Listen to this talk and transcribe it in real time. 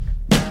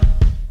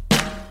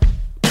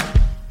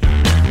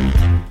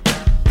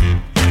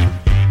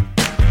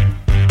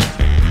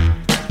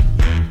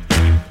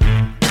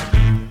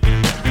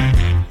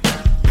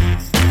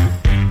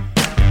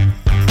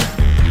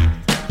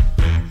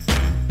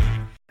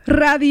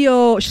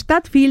Radio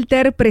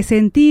Stadtfilter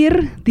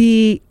präsentiert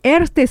die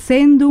erste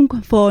Sendung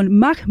von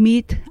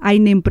Mach-mit,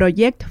 einem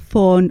Projekt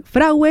von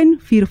Frauen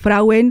für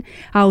Frauen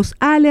aus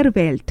aller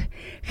Welt.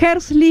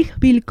 Herzlich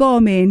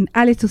willkommen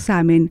alle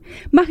zusammen.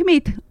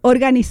 Mach-mit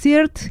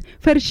organisiert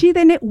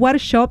verschiedene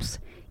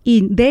Workshops,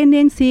 in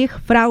denen sich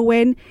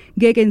Frauen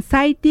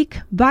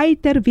gegenseitig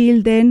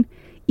weiterbilden,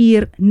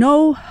 ihr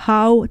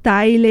Know-how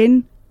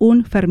teilen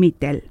und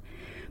vermitteln.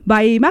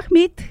 Bei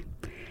Mach-mit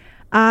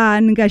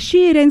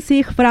engagieren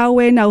sich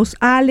Frauen aus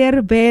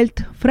aller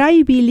Welt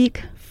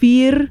freiwillig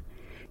für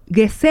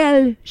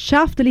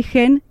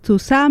gesellschaftlichen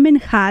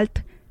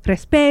Zusammenhalt,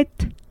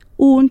 Respekt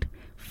und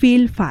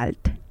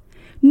Vielfalt.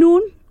 Nun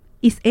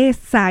ist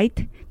es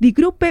Zeit, die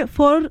Gruppe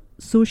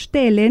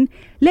vorzustellen.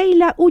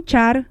 Leila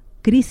Uchar,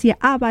 Crisia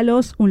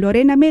Avalos und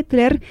Lorena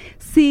Mettler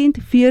sind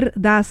für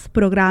das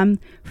Programm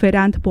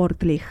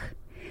verantwortlich.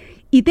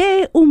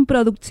 Idee und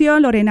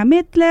Produktion Lorena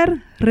Mettler,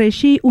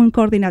 Regie und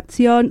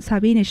Koordination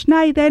Sabine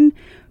Schneider.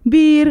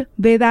 Wir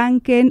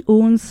bedanken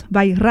uns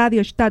bei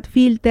Radio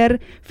Stadtfilter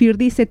für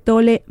diese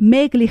tolle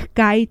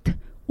Möglichkeit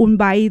und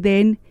bei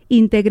den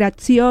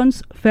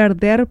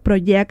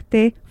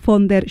Integrationsförderprojekten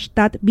von der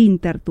Stadt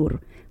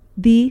Winterthur,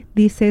 die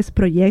dieses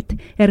Projekt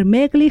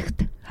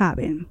ermöglicht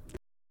haben.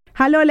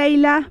 Hallo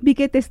Leila, wie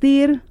geht es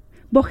dir?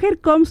 Woher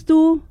kommst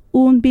du?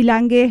 Und wie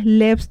lange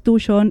lebst du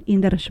schon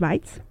in der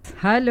Schweiz?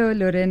 Hallo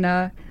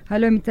Lorena,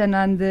 hallo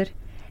miteinander.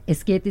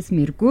 Es geht es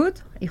mir gut.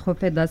 Ich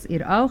hoffe, dass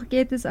ihr auch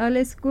geht es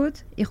alles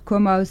gut. Ich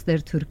komme aus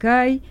der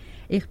Türkei.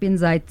 Ich bin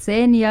seit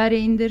 10 Jahren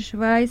in der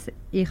Schweiz.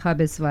 Ich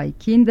habe 2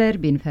 Kinder,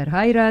 bin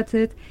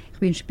verheiratet. Ich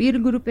bin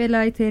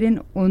Spielgruppeleiterin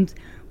und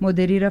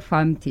moderiere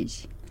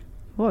Stammtisch.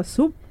 Oh,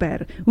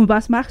 super. Und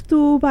was machst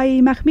du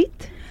bei Mach-mit,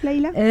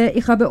 Leila?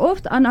 Ich habe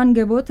oft an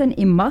Angeboten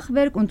im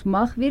Machwerk und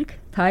Machwirk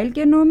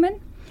teilgenommen.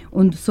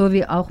 Und so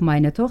wie auch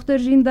meine Tochter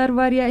Jindar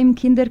war ja im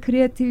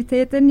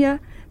Kinderkreativitäten ja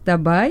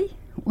dabei.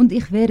 Und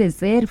ich wäre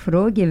sehr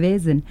froh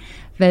gewesen,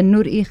 wenn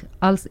nur ich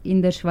als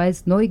in der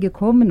Schweiz neu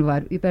gekommen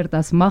war, über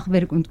das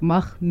Machwerk und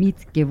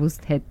Mach-mit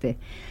gewusst hätte.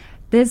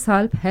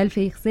 Deshalb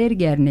helfe ich sehr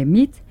gerne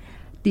mit,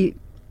 die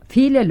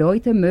viele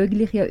Leute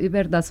möglich ja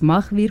über das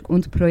Machwerk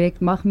und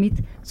Projekt Mach-mit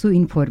zu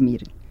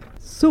informieren.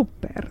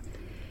 Super.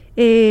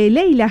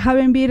 Leila,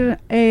 haben wir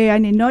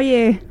eine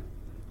neue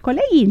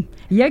Kollegin?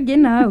 Ja,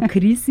 genau,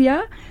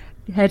 Crisia.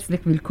 Herzlich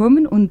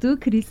willkommen. Und du,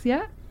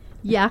 Crisia?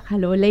 Ja,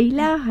 hallo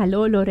Leila,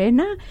 hallo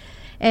Lorena.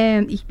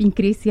 Ich bin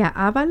Crisia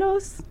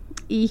Avalos.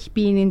 Ich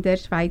bin in der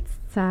Schweiz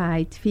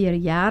seit 4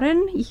 Jahren.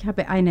 Ich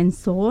habe einen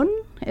Sohn.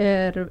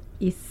 Er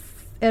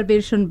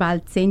wird schon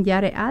bald 10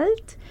 Jahre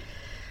alt.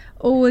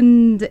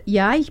 Und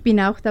ja, ich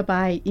bin auch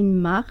dabei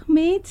in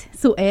Mach-mit.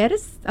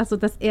 Zuerst, also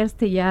das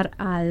erste Jahr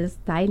als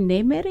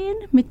Teilnehmerin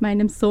mit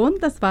meinem Sohn.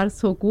 Das war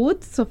so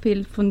gut, so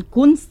viel von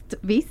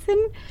Kunstwissen.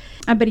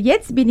 Aber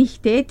jetzt bin ich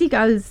tätig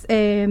als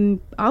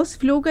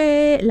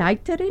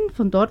Ausflugeleiterin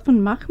von dort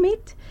von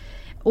Mach-mit.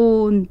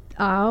 Und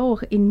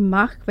auch im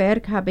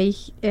Machwerk habe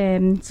ich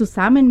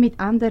zusammen mit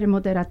anderen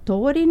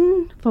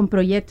Moderatorinnen vom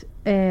Projekt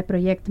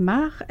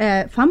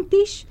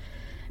Stammtisch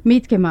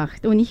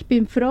mitgemacht. Und ich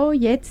bin froh,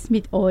 jetzt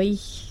mit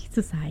euch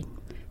zu sein.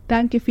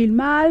 Danke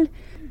vielmals.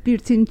 Wir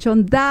sind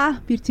schon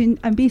da. Wir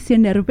sind ein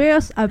bisschen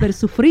nervös, aber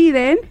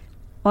zufrieden,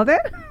 oder?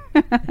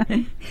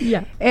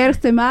 Ja.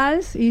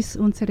 Erstmals ist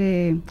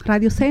unsere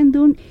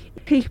Radiosendung.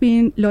 Ich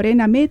bin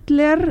Lorena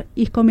Mettler.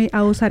 Ich komme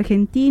aus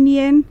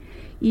Argentinien.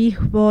 Ich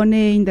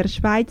wohne in der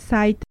Schweiz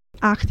seit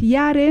 8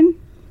 Jahren.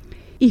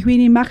 Ich bin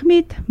in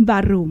Mach-mit.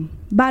 Warum?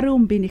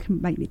 Warum bin ich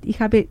in Mach-mit?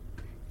 Ich habe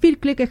viel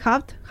Glück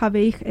gehabt, habe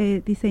ich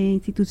diese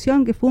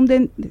Institution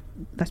gefunden,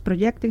 das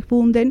Projekt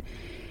gefunden.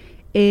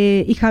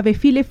 Ich habe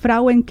viele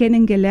Frauen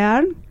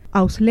kennengelernt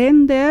aus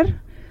Ländern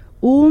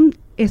und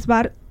es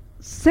war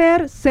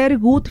sehr, sehr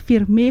gut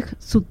für mich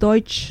zu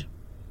Deutsch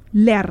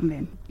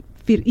lernen,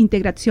 für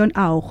Integration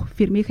auch.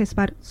 Für mich es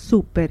war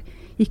super.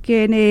 Ich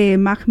kenne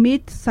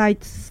Mach-mit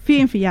seit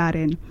 5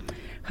 Jahren.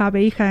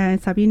 Habe ich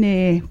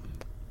Sabine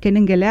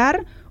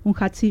kennengelernt und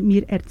hat sie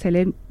mir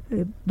erzählt,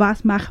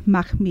 was macht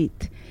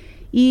Mach-mit.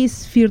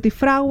 Ist für die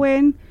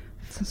Frauen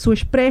zu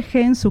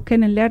sprechen, zu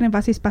kennenlernen,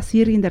 was ist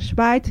passiert in der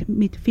Schweiz,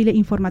 mit vielen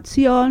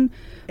Informationen,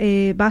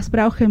 was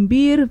brauchen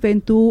wir,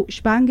 wenn du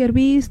schwanger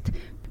bist,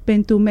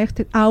 wenn du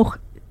möchtest auch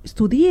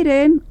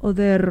studieren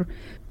oder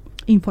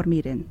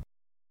informieren.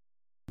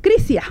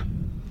 Crisia.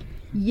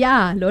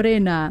 Ja,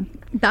 Lorena,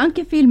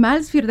 danke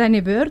vielmals für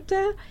deine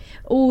Wörter.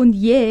 Und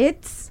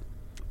jetzt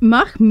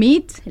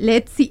Mach-mit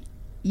lädt sie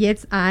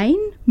jetzt ein.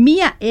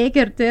 Mia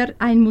Egerter,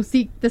 ein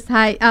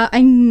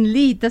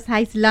Lied, das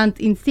heißt Land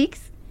in sich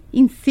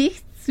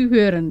zu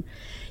hören.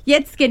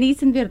 Jetzt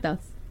genießen wir das.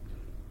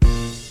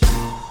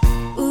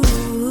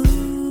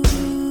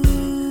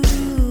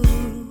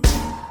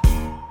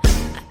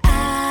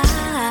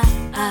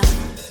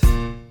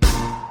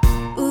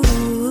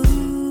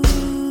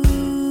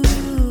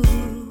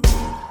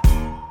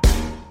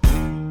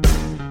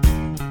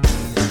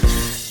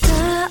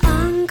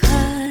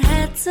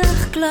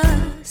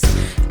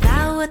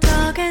 Blaue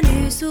Tage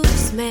uns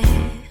aufs Meer.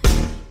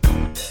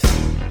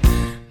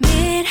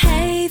 Wir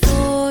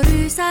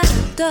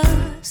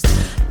stößt.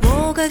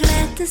 Morgen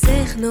glätten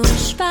sich nur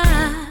spät.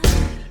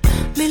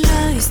 Wir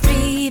lassen uns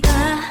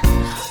treiben,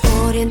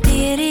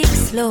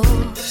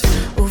 orientierungslos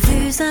auf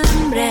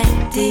unserem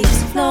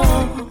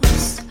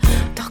Rettungsfloss.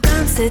 Doch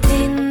ganz dort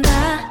hinten,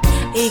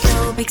 ich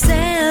glaub, ich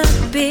sehe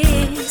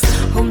etwas.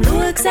 Schau,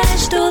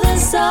 siehst du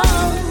das so?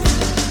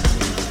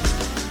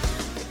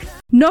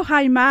 Noch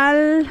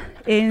einmal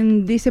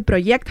in diesem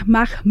Projekt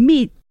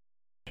Mach-mit.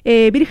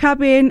 Wir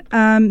haben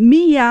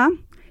Mia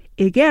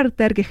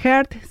Gerter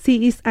gehört.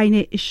 Sie ist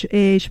eine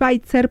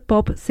Schweizer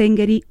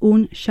Popsängerin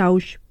und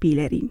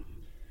Schauspielerin.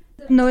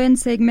 Im neuen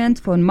Segment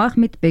von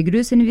Mach-mit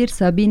begrüßen wir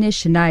Sabine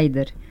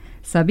Schneider.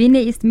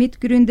 Sabine ist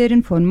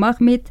Mitgründerin von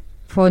Mach-mit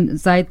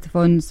seit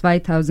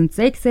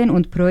 2016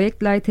 und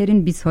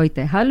Projektleiterin bis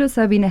heute. Hallo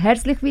Sabine,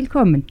 herzlich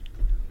willkommen.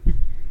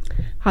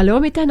 Hallo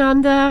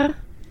miteinander.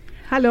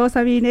 Hallo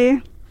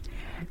Sabine.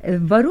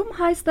 Warum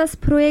heißt das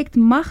Projekt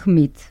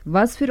Mach-mit?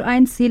 Was für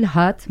ein Ziel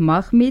hat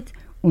Mach-mit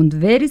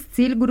und wer ist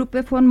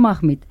Zielgruppe von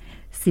Mach-mit?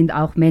 Sind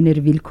auch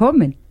Männer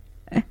willkommen?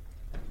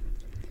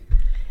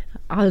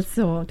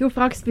 Also, du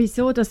fragst,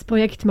 wieso das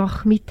Projekt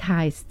Mach-mit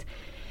heißt.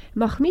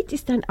 Mach-mit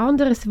ist ein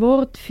anderes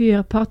Wort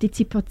für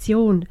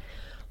Partizipation.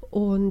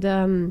 Und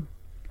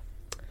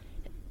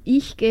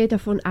ich gehe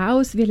davon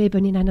aus, wir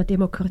leben in einer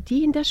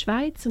Demokratie in der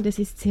Schweiz und es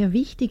ist sehr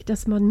wichtig,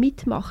 dass man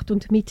mitmacht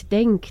und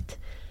mitdenkt.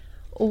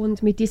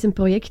 Und mit diesem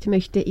Projekt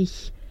möchte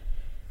ich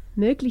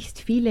möglichst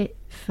viele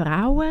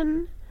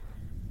Frauen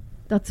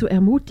dazu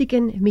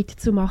ermutigen,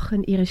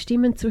 mitzumachen, ihre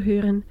Stimmen zu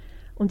hören.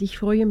 Und ich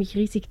freue mich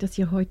riesig, dass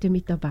ihr heute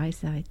mit dabei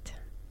seid.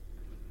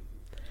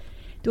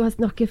 Du hast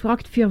noch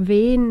gefragt, für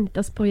wen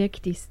das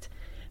Projekt ist.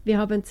 Wir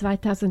haben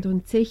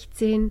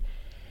 2016,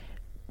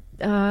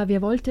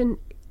 wir wollten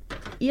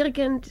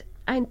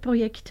irgendein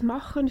Projekt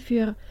machen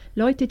für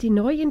Leute, die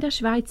neu in der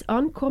Schweiz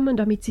ankommen,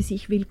 damit sie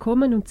sich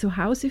willkommen und zu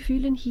Hause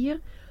fühlen hier.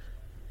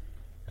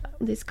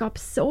 Und es gab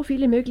so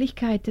viele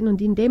Möglichkeiten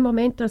und in dem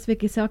Moment, als wir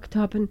gesagt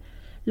haben,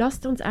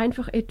 lasst uns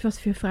einfach etwas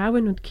für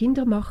Frauen und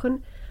Kinder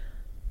machen,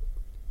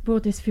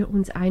 wurde es für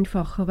uns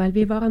einfacher, weil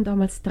wir waren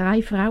damals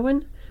 3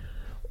 Frauen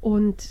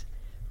und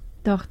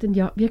dachten,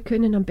 ja, wir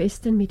können am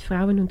besten mit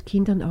Frauen und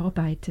Kindern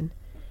arbeiten.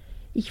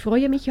 Ich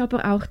freue mich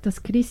aber auch,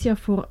 dass Chrisja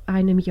vor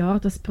einem Jahr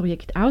das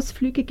Projekt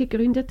Ausflüge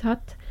gegründet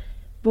hat,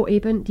 wo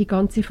eben die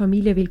ganze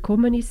Familie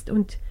willkommen ist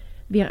und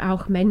wir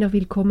auch Männer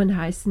willkommen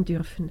heißen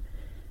dürfen.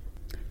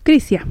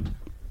 Chrisja.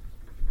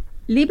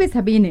 Liebe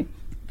Sabine,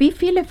 wie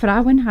viele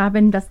Frauen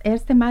haben das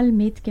erste Mal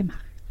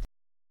mitgemacht?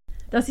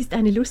 Das ist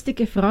eine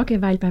lustige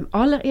Frage, weil beim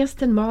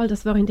allerersten Mal,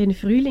 das war in den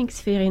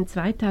Frühlingsferien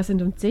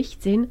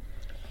 2016,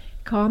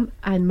 kam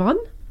ein Mann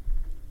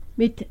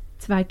mit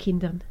 2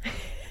 Kindern.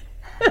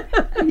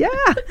 Ja.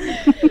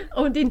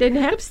 Und in den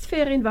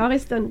Herbstferien war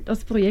es dann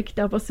das Projekt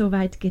aber so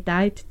weit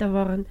gedeiht. Da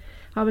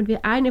haben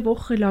wir eine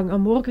Woche lang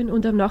am Morgen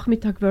und am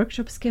Nachmittag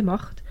Workshops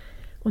gemacht.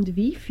 Und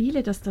wie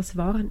viele das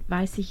waren,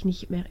 weiß ich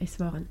nicht mehr. Es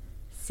waren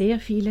sehr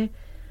viele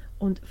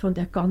und von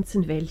der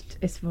ganzen Welt.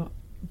 Es war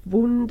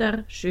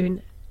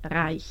wunderschön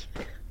reich.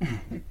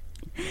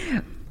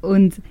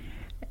 Und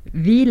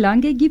wie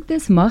lange gibt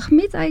es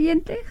Mach-mit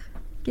eigentlich?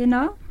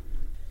 Genau.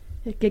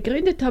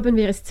 Gegründet haben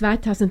wir es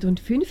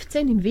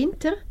 2015 im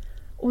Winter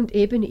und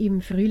eben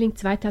im Frühling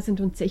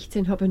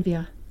 2016 haben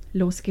wir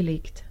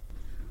losgelegt.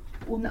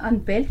 Und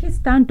an welchem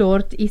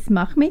Standort ist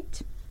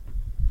Mach-mit?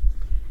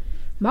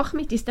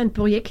 Mach-mit ist ein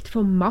Projekt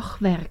vom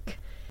Machwerk.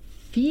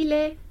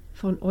 Viele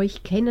von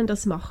euch kennen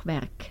das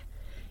Machwerk.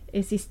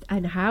 Es ist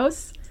ein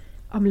Haus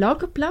am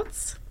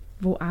Lagerplatz,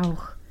 wo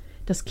auch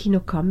das Kino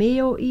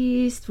Cameo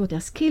ist, wo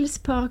der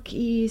Skillspark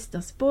ist,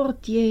 das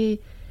Portier,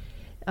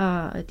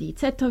 die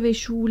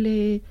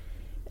ZHW-Schule.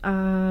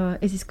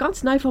 Es ist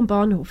ganz nahe vom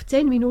Bahnhof,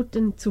 10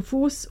 Minuten zu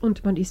Fuß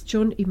und man ist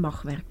schon im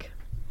Machwerk.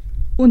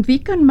 Und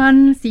wie kann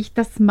man sich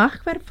das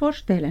Machwerk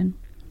vorstellen?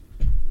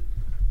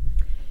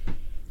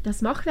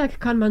 Das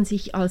Machwerk kann man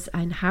sich als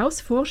ein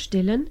Haus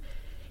vorstellen,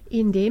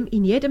 in dem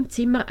in jedem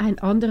Zimmer ein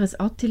anderes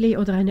Atelier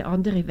oder eine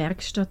andere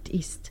Werkstatt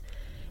ist.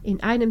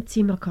 In einem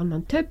Zimmer kann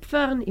man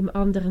töpfern, im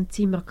anderen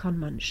Zimmer kann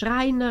man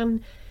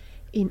schreinern,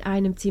 in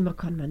einem Zimmer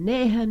kann man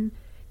nähen,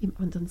 im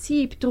anderen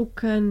Sieb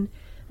drucken,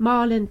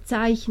 malen,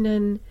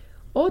 zeichnen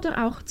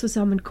oder auch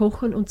zusammen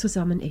kochen und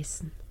zusammen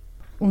essen.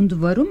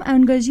 Und warum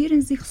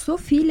engagieren sich so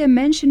viele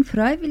Menschen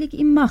freiwillig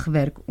im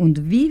Machwerk?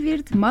 Und wie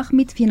wird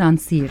Mach-mit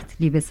finanziert,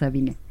 liebe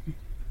Sabine?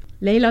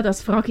 Leila,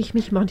 das frage ich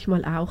mich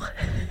manchmal auch.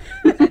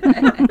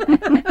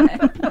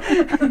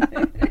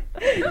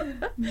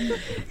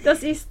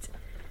 Das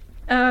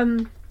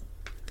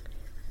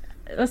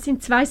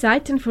sind 2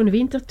 Seiten von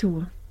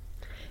Winterthur.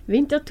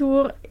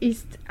 Winterthur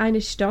ist eine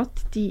Stadt,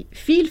 die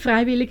viel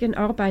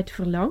Freiwilligenarbeit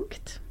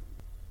verlangt.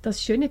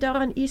 Das Schöne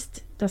daran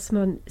ist, dass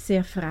man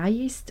sehr frei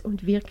ist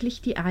und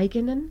wirklich die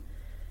eigenen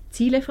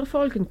Ziele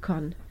verfolgen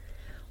kann.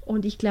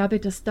 Und ich glaube,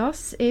 dass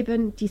das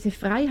eben diese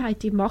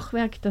Freiheit im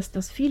Machwerk, dass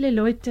das vielen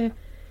Leuten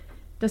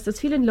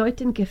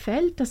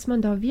gefällt, dass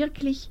man da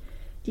wirklich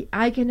die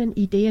eigenen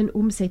Ideen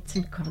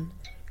umsetzen kann.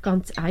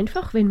 Ganz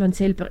einfach, wenn man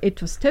selber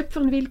etwas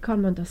töpfern will,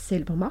 kann man das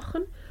selber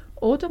machen.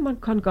 Oder man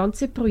kann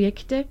ganze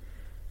Projekte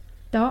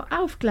da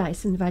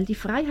aufgleisen, weil die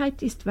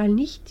Freiheit ist, weil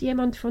nicht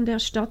jemand von der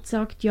Stadt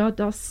sagt, ja,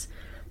 das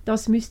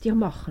müsst ihr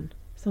machen,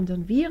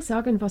 sondern wir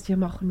sagen, was wir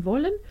machen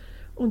wollen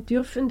und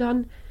dürfen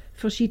dann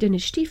verschiedene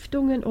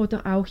Stiftungen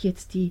oder auch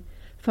jetzt die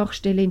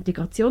Fachstelle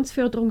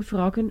Integrationsförderung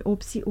fragen,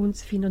 ob sie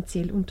uns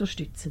finanziell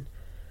unterstützen.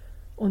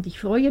 Und ich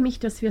freue mich,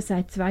 dass wir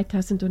seit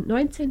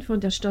 2019 von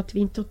der Stadt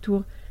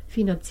Winterthur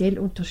finanziell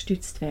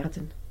unterstützt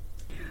werden.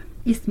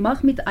 Ist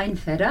Mach-mit ein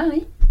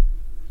Verein?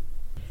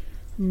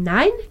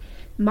 Nein,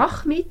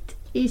 Mach-mit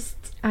ist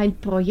ein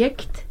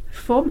Projekt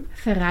vom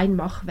Verein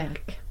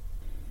Machwerk.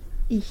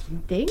 Ich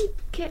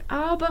denke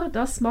aber,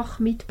 dass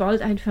Mach-mit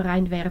bald ein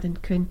Verein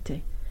werden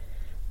könnte,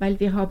 weil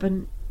wir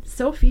haben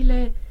so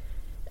viele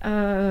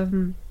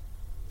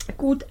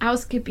gut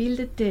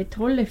ausgebildete,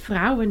 tolle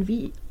Frauen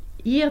wie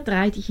ihr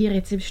drei, die hier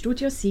jetzt im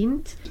Studio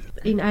sind,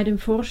 in einem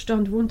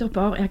Vorstand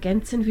wunderbar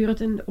ergänzen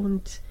würden,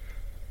 und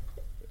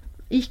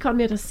ich kann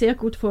mir das sehr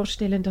gut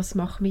vorstellen, dass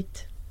Mach-mit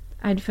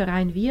ein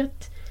Verein wird,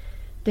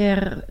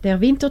 der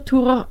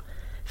Winterthurer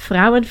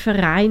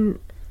Frauenverein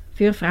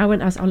für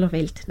Frauen aus aller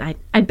Welt. Nein,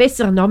 ein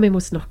besserer Name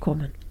muss noch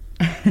kommen.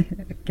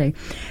 Okay.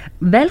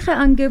 Welche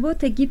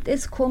Angebote gibt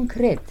es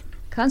konkret?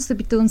 Kannst du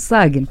bitte uns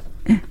sagen?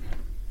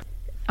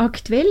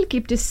 Aktuell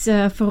gibt es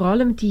vor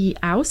allem die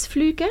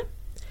Ausflüge,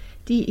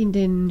 die in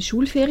den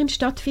Schulferien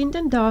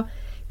stattfinden. Da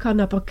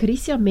kann aber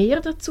Chris ja mehr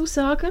dazu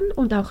sagen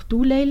und auch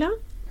du, Leila.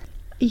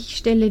 Ich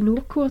stelle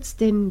nur kurz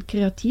den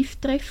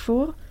Kreativtreff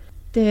vor.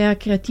 Der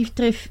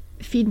Kreativtreff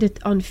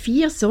findet an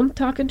 4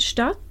 Sonntagen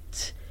statt,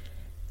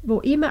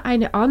 wo immer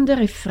eine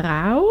andere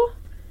Frau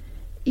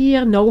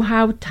ihr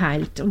Know-how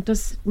teilt. Und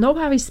das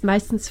Know-how ist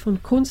meistens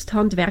von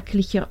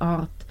kunsthandwerklicher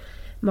Art.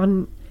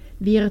 Man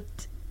wird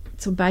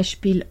zum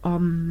Beispiel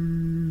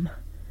am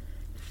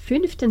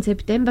 5.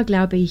 September,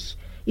 glaube ich,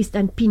 ist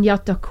ein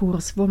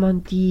Piñata-Kurs, wo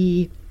man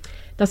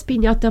das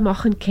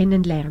Piñata-Machen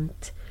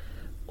kennenlernt.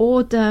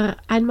 Oder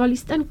einmal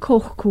ist ein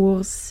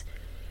Kochkurs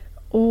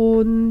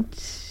und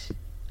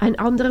ein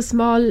anderes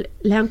Mal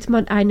lernt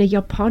man eine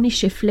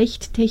japanische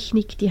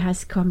Flechttechnik, die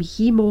heißt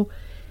Kamihimo.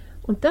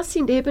 Und das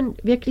sind eben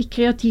wirklich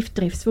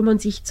Kreativtreffs, wo man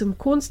sich zum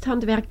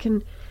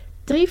Kunsthandwerken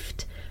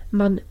trifft.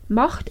 Man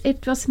macht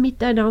etwas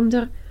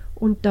miteinander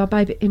und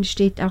dabei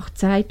entsteht auch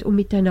Zeit, um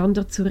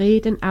miteinander zu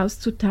reden,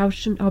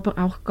 auszutauschen, aber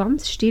auch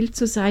ganz still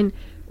zu sein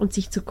und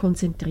sich zu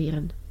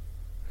konzentrieren.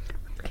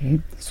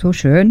 Okay, so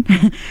schön.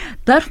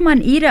 Darf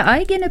man Ihre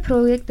eigenen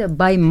Projekte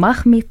bei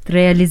Mach-mit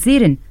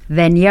realisieren?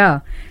 Wenn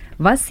ja,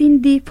 was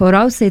sind die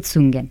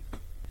Voraussetzungen?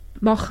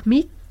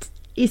 Mach-mit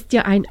ist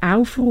ja ein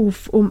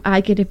Aufruf, um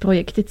eigene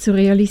Projekte zu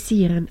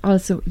realisieren.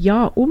 Also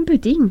ja,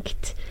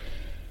 unbedingt.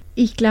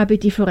 Ich glaube,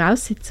 die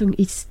Voraussetzung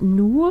ist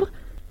nur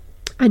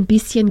ein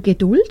bisschen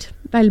Geduld,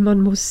 weil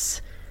man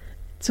muss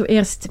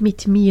zuerst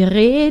mit mir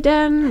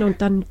reden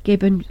und dann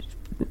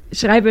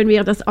schreiben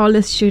wir das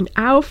alles schön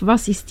auf.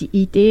 Was ist die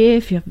Idee?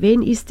 Für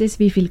wen ist es?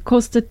 Wie viel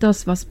kostet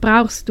das? Was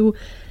brauchst du?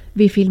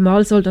 Wie viel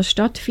Mal soll das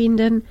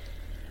stattfinden?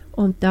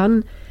 Und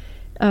dann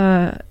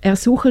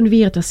ersuchen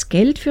wir das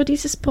Geld für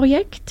dieses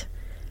Projekt.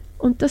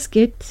 Und das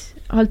geht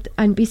halt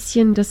ein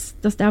bisschen, das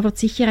dauert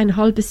sicher ein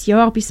halbes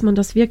Jahr, bis man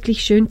das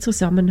wirklich schön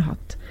zusammen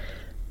hat.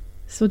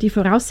 So, die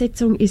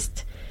Voraussetzung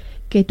ist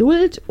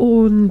Geduld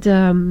und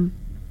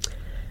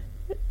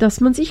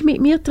dass man sich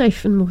mit mir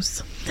treffen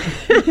muss.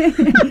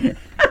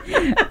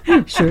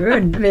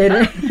 Schön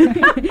wäre.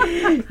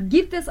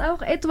 Gibt es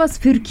auch etwas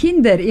für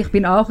Kinder? Ich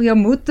bin auch ja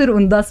Mutter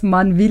und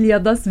man will ja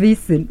das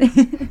wissen.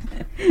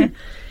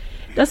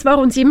 Das war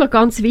uns immer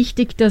ganz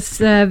wichtig, dass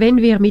wenn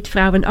wir mit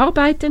Frauen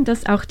arbeiten,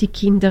 dass auch die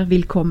Kinder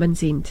willkommen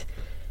sind.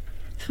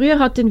 Früher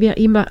hatten wir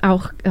immer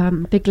auch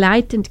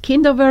begleitend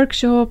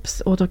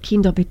Kinderworkshops oder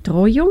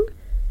Kinderbetreuung.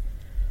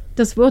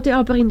 Das wurde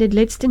aber in den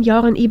letzten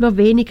Jahren immer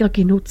weniger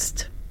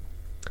genutzt.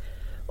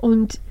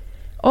 Und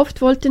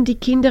oft wollten die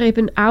Kinder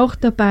eben auch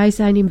dabei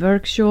sein im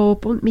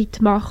Workshop und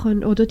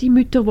mitmachen, oder die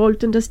Mütter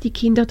wollten, dass die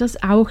Kinder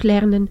das auch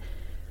lernen.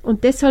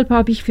 Und deshalb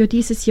habe ich für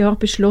dieses Jahr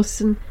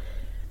beschlossen,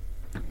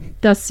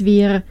 dass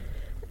wir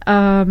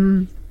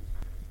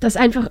das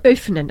einfach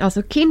öffnen.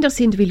 Also Kinder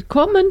sind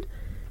willkommen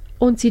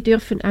und sie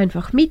dürfen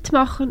einfach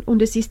mitmachen.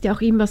 Und es ist ja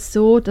auch immer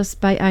so, dass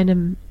bei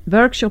einem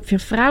Workshop für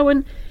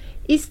Frauen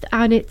ist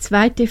eine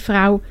zweite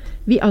Frau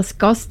wie als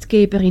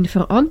Gastgeberin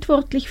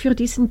verantwortlich für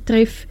diesen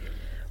Treff.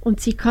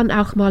 Und sie kann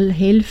auch mal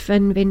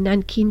helfen, wenn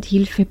ein Kind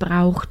Hilfe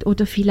braucht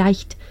oder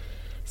vielleicht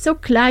so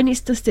klein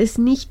ist, dass es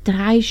nicht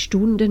 3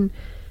 Stunden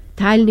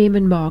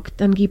teilnehmen mag.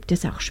 Dann gibt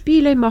es auch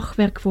Spiele im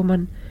Machwerk, wo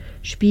man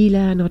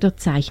spielen oder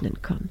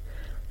zeichnen kann.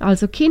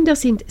 Also Kinder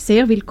sind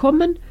sehr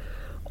willkommen.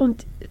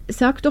 Und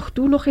sag doch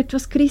du noch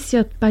etwas,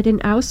 Chrisja, bei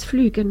den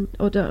Ausflügen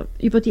oder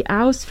über die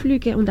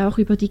Ausflüge und auch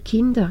über die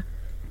Kinder.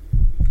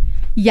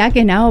 Ja,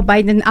 genau.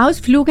 Bei den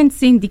Ausflügen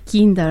sind die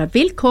Kinder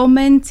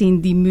willkommen,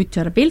 sind die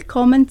Mütter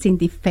willkommen,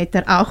 sind die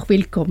Väter auch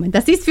willkommen.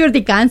 Das ist für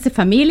die ganze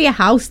Familie,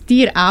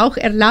 Haustier auch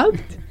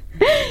erlaubt.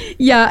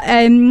 Ja,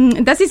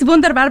 das ist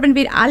wunderbar, wenn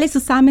wir alle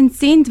zusammen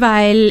sind,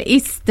 weil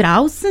es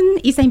draußen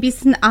ist ein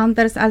bisschen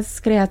anders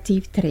als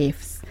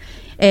Kreativtreffs.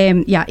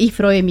 ich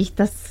freue mich,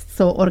 dass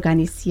so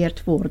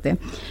organisiert wurde.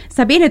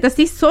 Sabine, das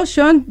ist so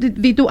schön,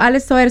 wie du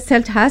alles so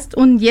erzählt hast.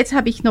 Und jetzt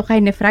habe ich noch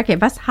eine Frage.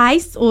 Was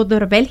heißt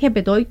oder welche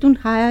Bedeutung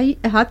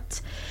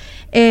hat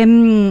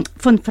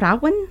von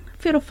Frauen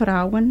für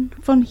Frauen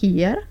von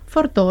hier,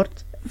 von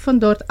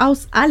dort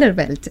aus aller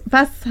Welt?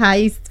 Was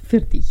heißt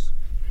für dich?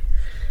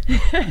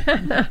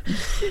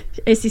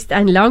 Es ist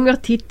ein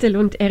langer Titel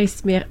und er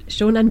ist mir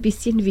schon ein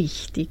bisschen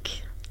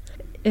wichtig.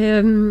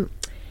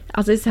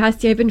 Also es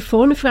heißt ja eben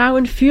von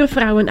Frauen für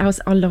Frauen aus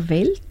aller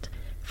Welt,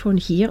 von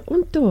hier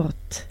und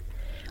dort.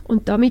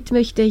 Und damit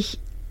möchte ich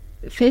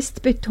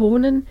fest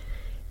betonen,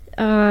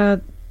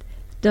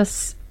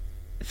 dass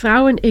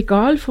Frauen,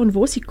 egal von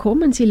wo sie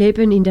kommen, sie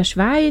leben in der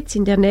Schweiz,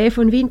 in der Nähe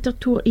von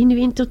Winterthur, in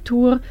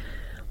Winterthur,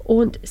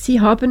 und sie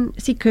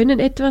können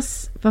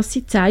etwas, was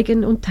sie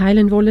zeigen und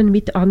teilen wollen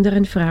mit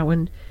anderen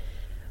Frauen.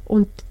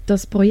 Und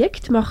das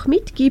Projekt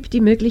Mach-mit gibt die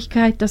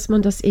Möglichkeit, dass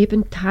man das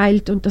eben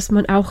teilt und dass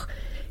man auch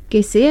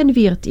gesehen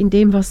wird in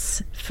dem,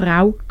 was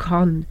Frau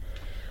kann.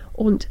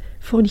 Und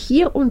von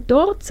hier und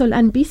dort soll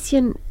ein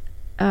bisschen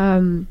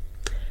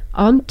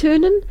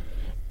antönen,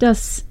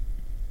 dass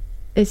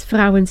es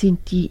Frauen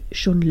sind, die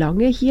schon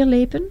lange hier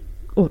leben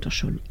oder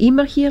schon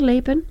immer hier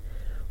leben,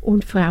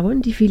 und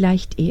Frauen, die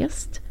vielleicht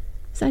erst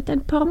seit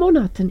ein paar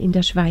Monaten in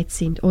der Schweiz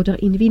sind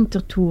oder in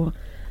Winterthur.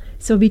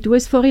 So wie du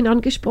es vorhin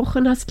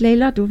angesprochen hast,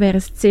 Leila, du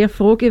wärst sehr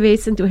froh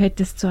gewesen, du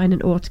hättest so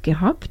einen Ort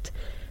gehabt.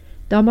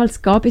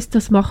 Damals gab es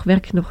das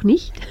Machwerk noch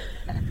nicht.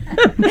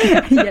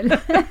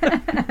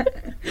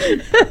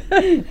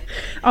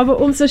 Aber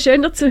umso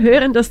schöner zu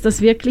hören, dass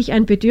das wirklich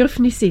ein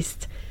Bedürfnis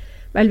ist.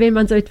 Weil wenn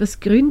man so etwas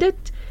gründet,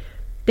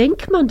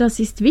 denkt man, das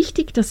ist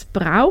wichtig, das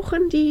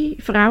brauchen die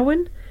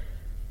Frauen.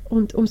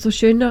 Und umso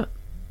schöner,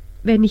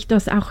 wenn ich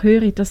das auch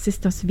höre, dass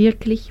es das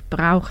wirklich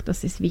braucht,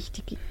 dass es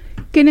wichtig ist.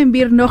 Können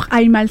wir noch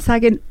einmal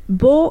sagen,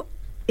 wo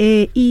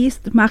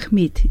ist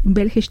Mach-mit? In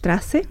welcher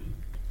Straße?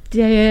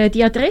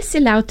 Die Adresse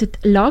lautet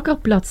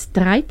Lagerplatz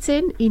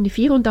 13 in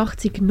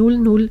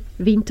 8400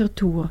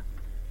 Winterthur.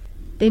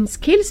 Den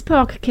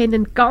Skillspark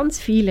kennen ganz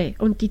viele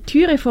und die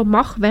Türe vom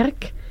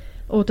Machwerk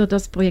oder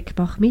das Projekt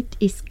Mach-mit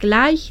ist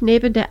gleich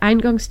neben der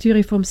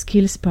Eingangstüre vom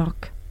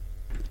Skillspark.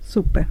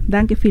 Super,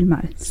 danke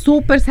vielmals.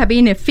 Super,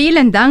 Sabine,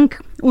 vielen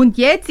Dank. Und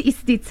jetzt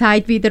ist die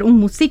Zeit wieder, um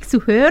Musik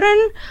zu hören.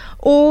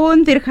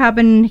 Und wir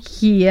haben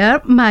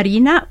hier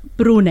Marina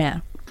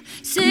Brunner.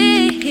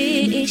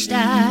 Sich,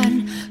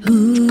 dann,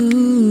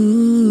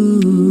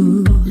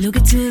 schau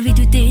zu, wie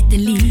du dort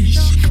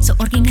liegst. So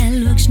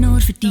originell schaust nur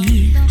für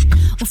dich.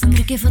 Auf dem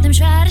Rücken von dem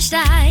schweren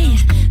Stein.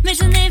 Wir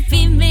sind nicht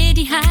wie mir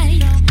die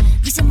Hause.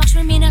 Wieso machst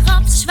du mir meinen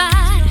Kopf so schwer?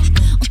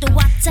 Und der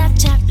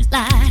WhatsApp-Chat bleibt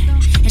leer.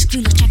 Hast das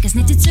Gefühl, ich check es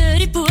nicht in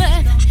Zürich-Buch.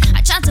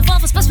 Eine Chance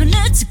von was passt mir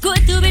nicht so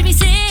gut. Du bei mir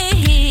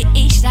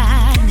siehst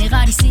Stern. Ich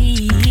habe dich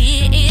sehr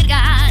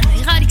gern.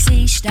 Ich habe dich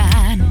gesehen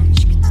Stern.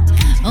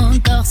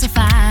 Und doch so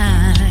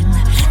fern.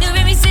 Du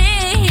bei mir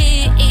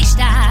siehst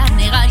Stern.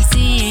 Ich habe dich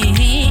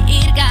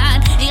sehr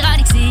gern. Ich habe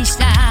dich gesehen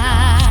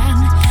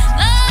Stern.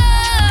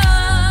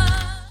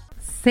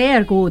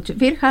 Sehr gut.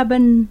 Wir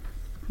haben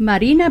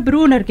Marina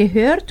Brunner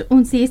gehört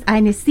und sie ist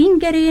eine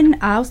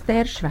Sängerin aus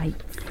der Schweiz.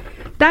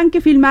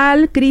 Danke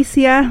vielmals,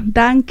 Chrisia.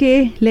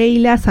 Danke,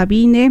 Leila,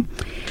 Sabine.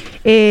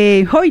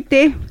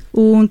 Heute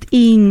und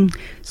in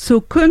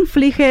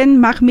zukünftigen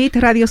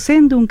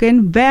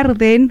Mach-mit-Radiosendungen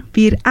werden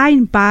wir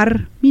ein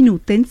paar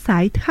Minuten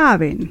Zeit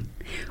haben,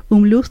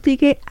 um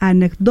lustige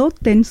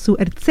Anekdoten zu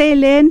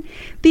erzählen,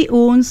 die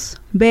uns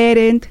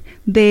während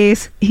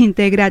des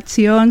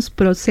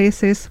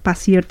Integrationsprozesses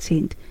passiert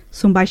sind.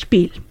 Zum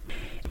Beispiel: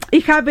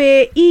 Ich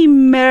habe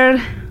immer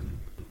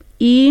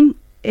in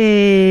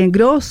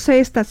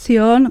große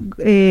Station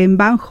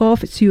Bahnhof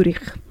Zürich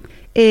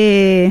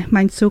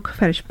mein Zug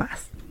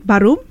verpasst.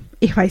 Warum?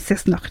 Ich weiß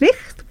es noch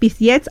nicht. Bis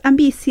jetzt ein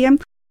bisschen.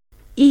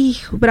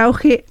 Ich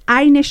brauche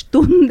 1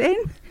 Stunde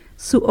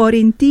zu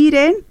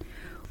orientieren.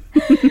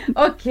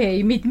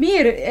 Okay, mit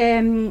mir,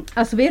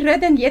 also wir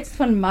reden jetzt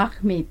von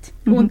Mach-mit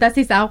und das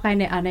ist auch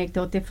eine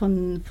Anekdote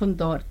von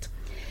dort.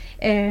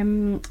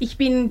 Ich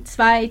bin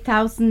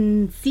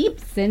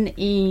 2017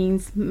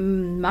 ins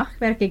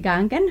Machwerk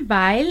gegangen,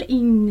 weil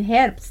in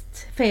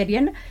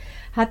Herbstferien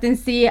hatten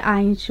sie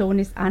ein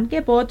schönes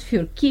Angebot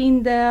für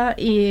Kinder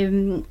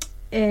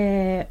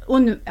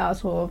und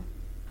also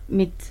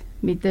mit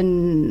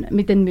den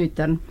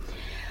Müttern.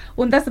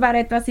 Und das war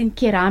etwas in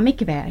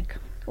Keramikwerk.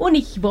 Und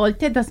ich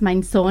wollte, dass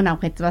mein Sohn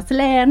auch etwas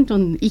lernt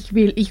und ich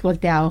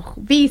wollte auch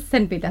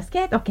wissen, wie das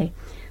geht. Okay.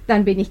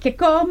 Dann bin ich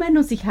gekommen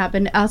und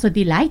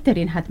die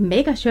Leiterin hat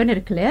mega schön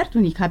erklärt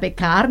und ich habe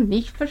gar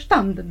nicht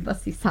verstanden,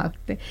 was sie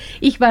sagte.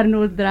 Ich war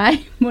nur 3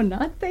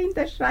 Monate in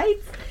der Schweiz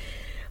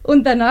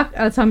und danach,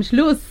 also am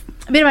Schluss,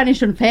 wir waren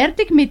schon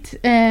fertig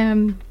mit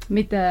Werk.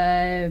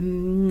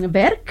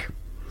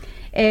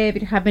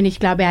 Wir haben, ich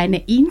glaube,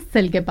 eine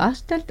Insel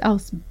gebastelt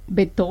aus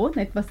Beton,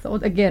 etwas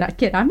oder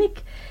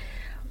Keramik.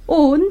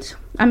 Und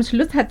am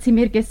Schluss hat sie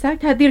mir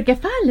gesagt, hat dir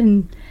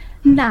gefallen?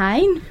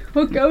 Nein.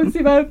 Okay, und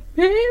sie war,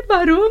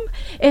 warum?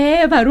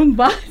 Warum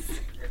was?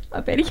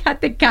 Aber ich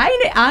hatte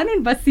keine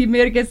Ahnung, was sie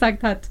mir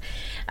gesagt hat.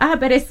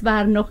 Aber es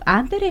war noch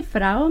andere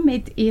Frau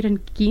mit ihren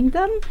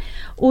Kindern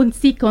und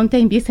sie konnte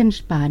ein bisschen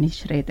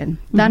Spanisch reden.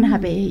 Dann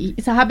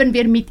haben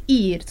wir mit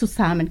ihr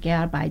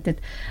zusammengearbeitet.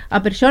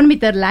 Aber schon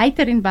mit der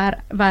Leiterin war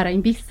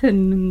ein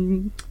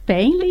bisschen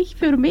peinlich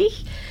für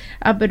mich.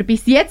 Aber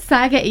bis jetzt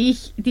sage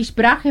ich, die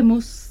Sprache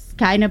muss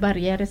keine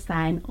Barriere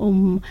sein,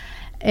 um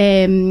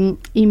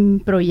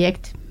im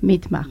Projekt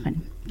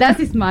mitmachen. Das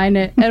ist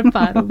meine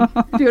Erfahrung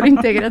für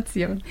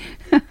Integration.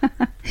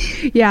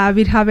 Ja,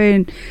 wir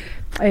haben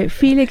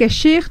viele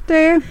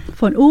Geschichten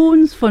von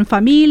uns, von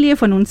Familie,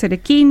 von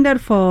unseren Kindern,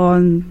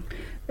 von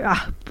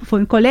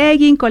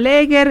Kolleginnen,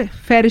 Kollegen,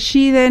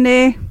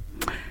 verschiedene.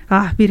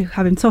 Wir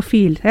haben so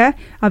viel.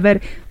 Aber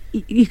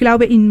ich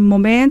glaube, im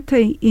Moment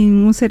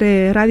in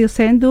unserer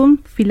Radiosendung,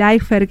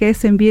 vielleicht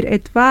vergessen wir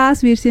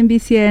etwas. Wir sind ein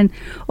bisschen,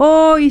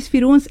 ist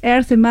für uns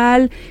erst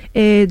einmal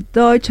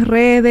Deutsch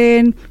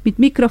reden, mit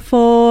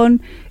Mikrofon,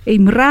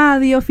 im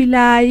Radio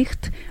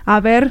vielleicht.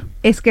 Aber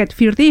es geht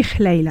für dich,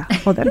 Leila,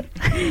 oder?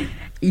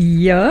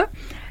 Ja,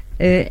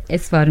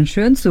 es war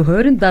schön zu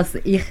hören, dass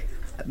ich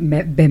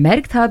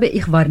bemerkt habe,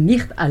 ich war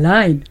nicht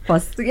allein,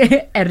 was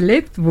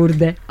erlebt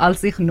wurde,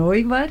 als ich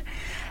neu war.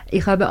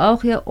 Ich habe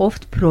auch ja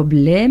oft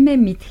Probleme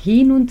mit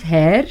hin und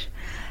her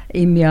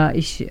im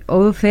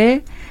OF,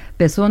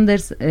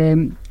 besonders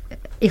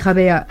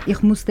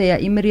ich musste ja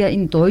immer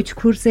in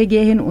Deutschkurse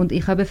gehen und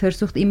ich habe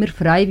versucht immer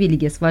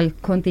Freiwilliges, weil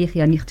konnte ich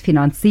ja nicht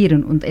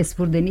finanzieren und es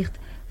wurde nicht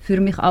für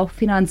mich auch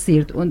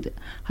finanziert und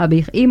habe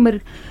ich immer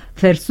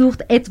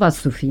versucht,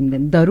 etwas zu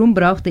finden. Darum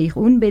brauchte ich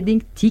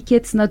unbedingt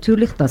Tickets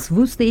natürlich, das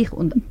wusste ich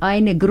und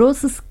ein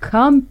großes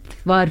Kampf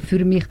war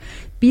für mich,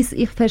 bis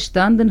ich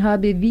verstanden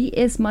habe, wie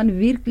es man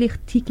wirklich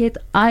Ticket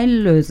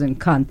einlösen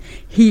kann.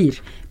 Hier,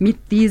 mit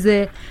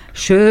diesen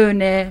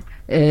schönen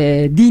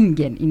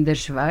Dingen in der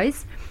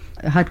Schweiz,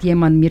 hat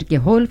jemand mir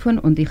geholfen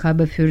und ich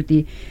habe für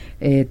die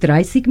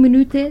 30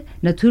 Minuten,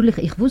 natürlich,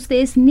 ich wusste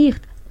es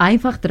nicht,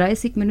 einfach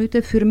 30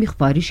 Minuten für mich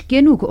war ich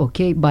genug.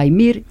 Okay, bei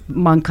mir,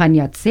 man kann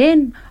ja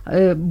 10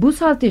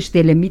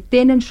 Bushaltestellen mit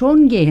denen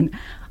schon gehen.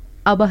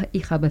 Aber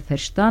ich habe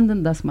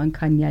verstanden, dass man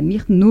kann ja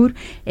nicht nur,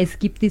 es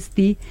gibt es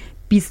die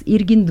bis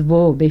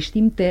irgendwo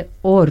bestimmte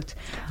Ort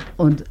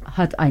und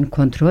hat ein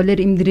Controller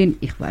im drin.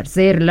 Ich war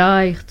sehr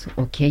leicht.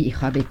 Okay, ich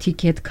habe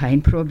Ticket,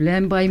 kein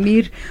Problem bei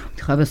mir. Und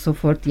ich habe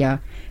sofort ja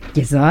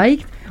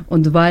gesagt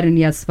und waren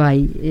ja 2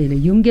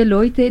 junge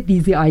Leute, die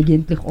sie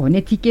eigentlich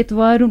ohne Ticket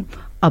waren.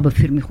 Aber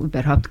für mich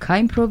überhaupt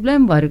kein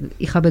Problem war.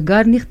 Ich habe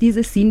gar nicht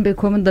diesen Sinn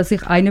bekommen, dass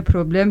ich ein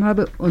Problem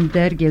habe und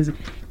der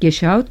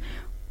geschaut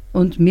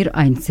und mir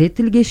einen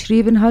Zettel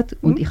geschrieben hat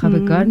und ich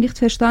habe gar nicht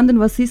verstanden,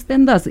 was ist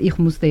denn das? Ich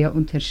musste ja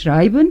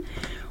unterschreiben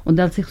und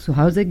als ich zu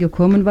Hause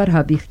gekommen war,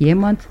 habe ich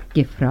jemand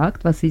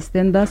gefragt, was ist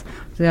denn das?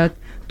 Er sagt,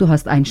 du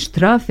hast eine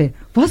Strafe.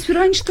 Was für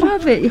eine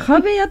Strafe? Ich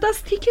habe ja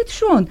das Ticket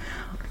schon.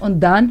 Und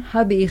dann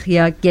habe ich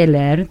ja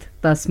gelernt,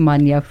 dass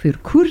man ja für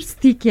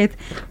Kursticket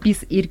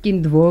bis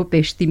irgendwo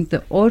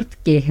bestimmte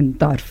Ort gehen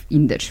darf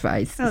in der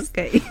Schweiz.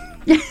 Okay.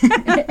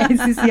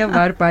 Es ist ja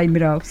wahr bei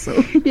mir auch so.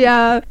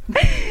 Ja.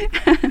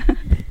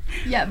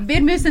 Ja,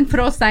 wir müssen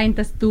froh sein,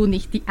 dass du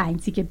nicht die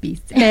Einzige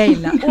bist,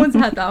 Leila. Uns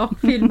hat auch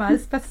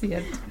vielmals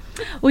passiert.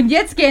 Und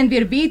jetzt gehen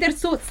wir wieder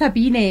zu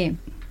Sabine,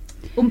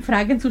 um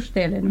Fragen zu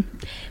stellen.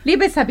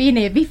 Liebe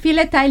Sabine, wie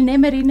viele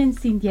Teilnehmerinnen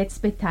sind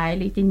jetzt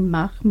beteiligt in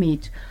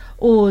Mach-mit?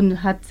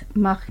 Und hat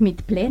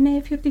Mach-mit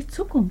Pläne für die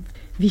Zukunft?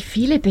 Wie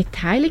viele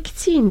beteiligt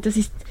sind, das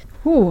ist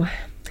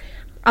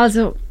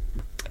Also,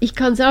 ich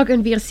kann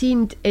sagen, wir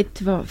sind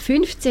etwa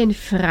 15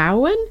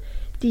 Frauen,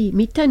 die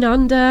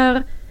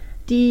miteinander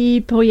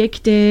die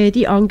Projekte,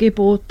 die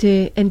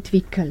Angebote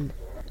entwickeln.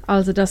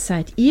 Also das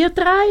seid ihr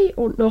 3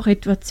 und noch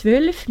etwa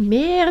 12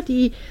 mehr,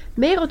 die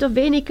mehr oder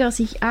weniger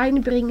sich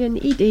einbringen,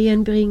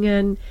 Ideen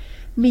bringen,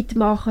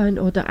 mitmachen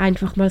oder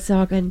einfach mal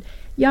sagen,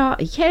 ja,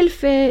 ich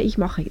helfe, ich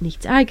mache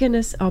nichts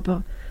Eigenes,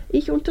 aber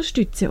ich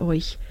unterstütze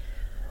euch.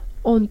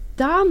 Und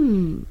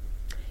dann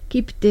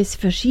gibt es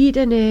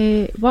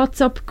verschiedene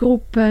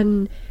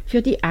WhatsApp-Gruppen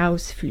für die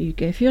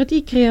Ausflüge, für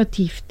die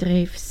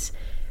Kreativtreffs,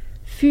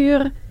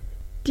 für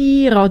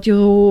die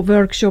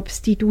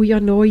Radio-Workshops, die du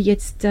ja neu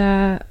jetzt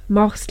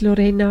machst,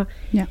 Lorena.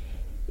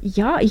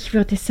 Ja, ich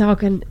würde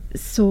sagen,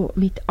 so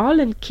mit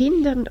allen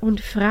Kindern und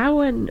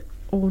Frauen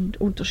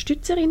und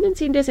Unterstützerinnen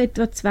sind es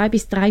etwa 200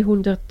 bis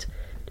 300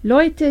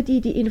 Leute,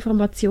 die die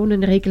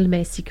Informationen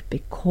regelmäßig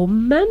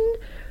bekommen.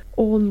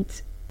 Und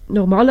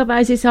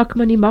normalerweise sagt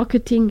man im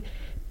Marketing,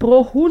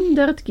 pro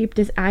 100 gibt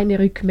es eine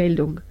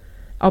Rückmeldung.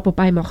 Aber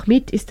bei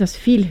Mach-mit ist das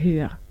viel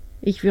höher.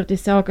 Ich würde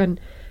sagen,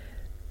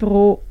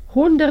 pro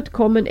 100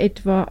 kommen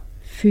etwa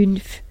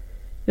 5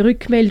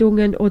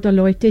 Rückmeldungen oder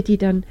Leute, die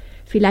dann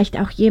vielleicht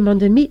auch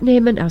jemanden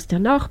mitnehmen aus der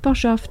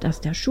Nachbarschaft, aus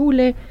der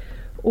Schule.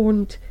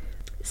 Und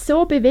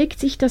so bewegt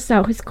sich das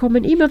auch. Es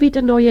kommen immer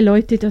wieder neue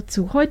Leute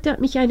dazu. Heute hat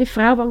mich eine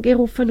Frau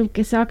angerufen und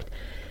gesagt,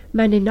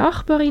 meine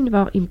Nachbarin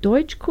war im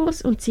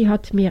Deutschkurs und sie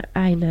hat mir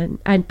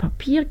ein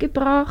Papier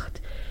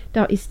gebracht.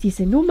 Da ist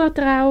diese Nummer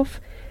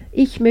drauf.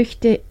 Ich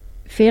möchte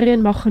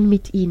Ferien machen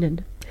mit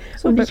Ihnen.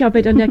 Und ich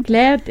habe dann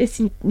erklärt, es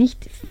sind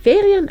nicht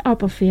Ferien,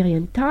 aber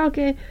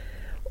Ferientage.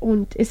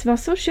 Und es war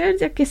so schön,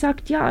 sie hat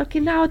gesagt, ja,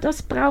 genau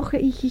das brauche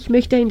ich. Ich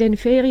möchte in den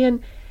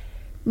Ferien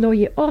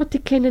neue Orte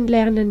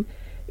kennenlernen.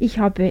 Ich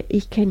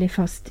kenne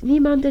fast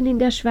niemanden in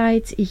der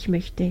Schweiz. Ich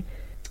möchte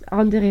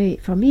andere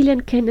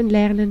Familien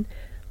kennenlernen.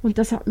 Und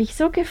das hat mich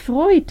so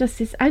gefreut, dass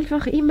es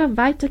einfach immer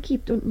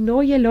weitergibt und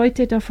neue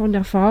Leute davon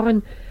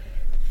erfahren.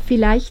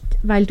 Vielleicht,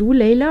 weil du,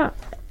 Leila,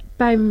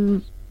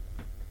 du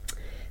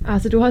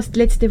hast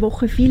letzte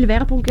Woche viel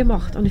Werbung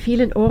gemacht an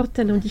vielen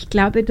Orten und ich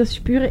glaube, das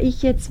spüre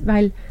ich jetzt,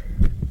 weil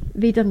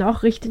wieder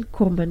Nachrichten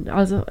kommen.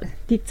 Also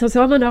die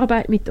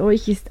Zusammenarbeit mit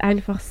euch ist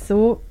einfach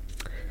so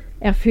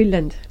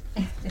erfüllend.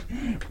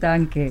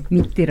 Danke,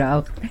 mit dir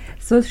auch.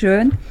 So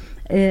schön.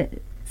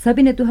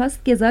 Sabine, du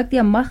hast gesagt,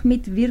 ja,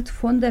 Mach-mit wird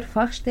von der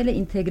Fachstelle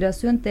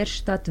Integration der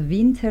Stadt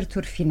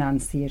Winterthur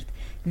finanziert.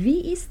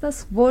 Wie ist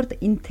das Wort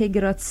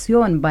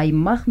Integration bei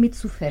Mach-mit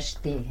zu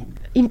verstehen?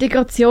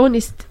 Integration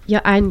ist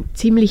ja ein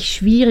ziemlich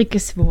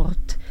schwieriges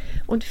Wort.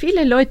 Und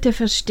viele Leute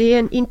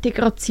verstehen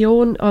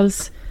Integration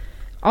als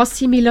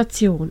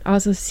Assimilation.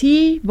 Also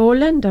sie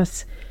wollen,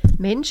 dass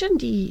Menschen,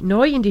 die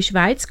neu in die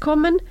Schweiz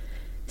kommen,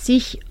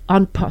 sich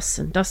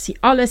anpassen, dass sie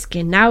alles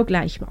genau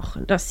gleich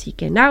machen, dass sie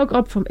genau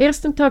gerade vom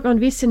ersten Tag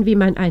an wissen, wie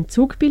man ein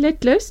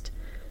Zugbillett löst.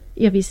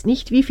 Ihr wisst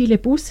nicht, wie viele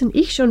Bussen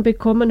ich schon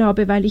bekommen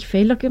habe, weil ich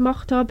Fehler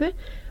gemacht habe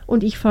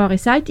und ich fahre,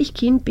 seit ich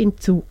Kind bin,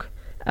 Zug.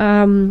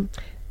 Man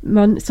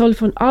soll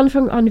von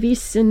Anfang an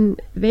wissen,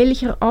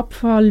 welcher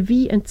Abfall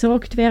wie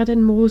entsorgt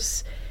werden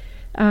muss.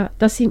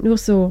 Das sind nur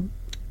so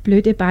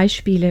blöde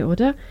Beispiele,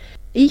 oder?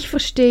 Ich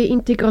verstehe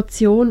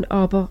Integration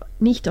aber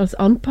nicht als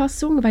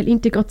Anpassung, weil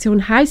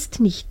Integration heißt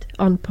nicht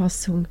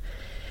Anpassung.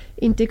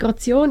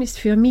 Integration ist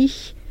für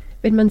mich,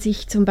 wenn man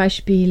sich zum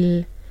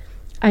Beispiel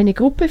eine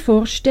Gruppe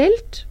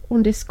vorstellt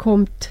und es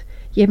kommt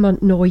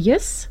jemand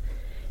Neues,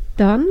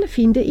 dann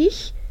finde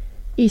ich,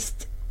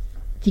 ist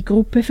die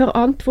Gruppe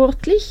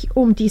verantwortlich,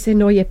 um diese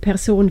neue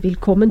Person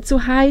willkommen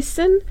zu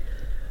heißen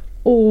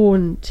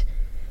und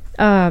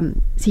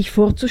sich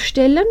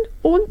vorzustellen,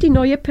 und die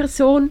neue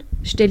Person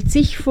stellt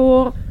sich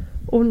vor,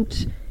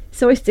 und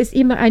so ist es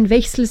immer ein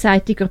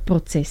wechselseitiger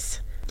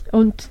Prozess.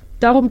 Und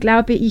darum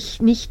glaube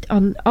ich nicht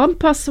an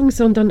Anpassung,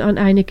 sondern an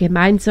eine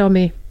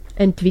gemeinsame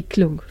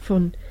Entwicklung.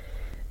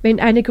 Wenn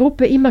eine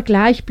Gruppe immer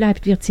gleich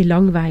bleibt, wird sie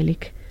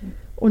langweilig.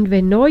 Und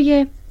wenn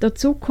neue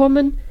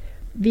dazukommen,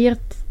 wird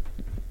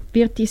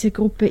diese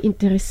Gruppe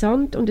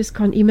interessant und es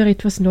kann immer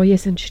etwas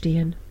Neues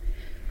entstehen.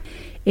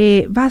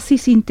 Was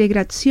ist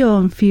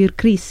Integration für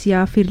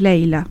Chrissia, für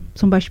Leila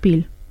zum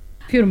Beispiel?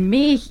 Für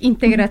mich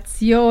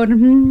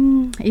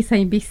Integration ist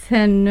ein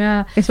bisschen...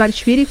 Es war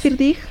schwierig für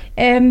dich?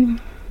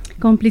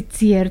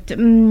 Kompliziert.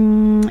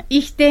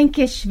 Ich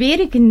denke,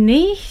 schwierig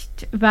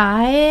nicht,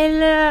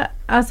 weil,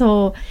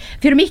 also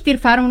für mich die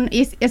Erfahrung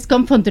ist, es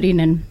kommt von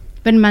drinnen.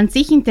 Wenn man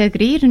sich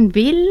integrieren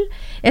will,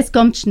 es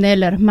kommt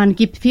schneller. Man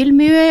gibt viel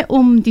Mühe,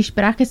 um die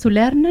Sprache zu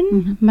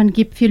lernen. Man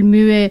gibt viel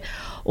Mühe,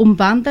 um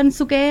wandern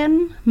zu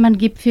gehen. Man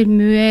gibt viel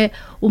Mühe,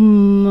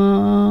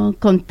 um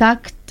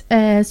Kontakt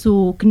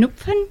zu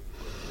knüpfen.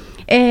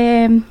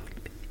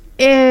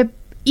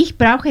 Ich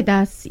brauche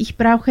das. Ich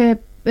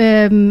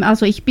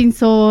bin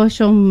so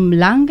schon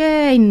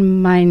lange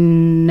in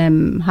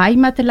meinem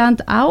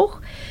Heimatland auch.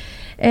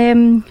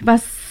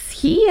 Was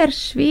hier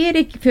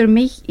schwierig für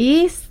mich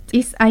ist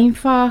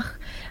einfach,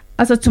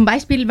 also zum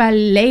Beispiel,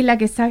 weil Leila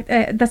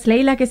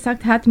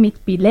gesagt hat,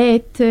 mit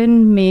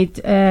Billetten, mit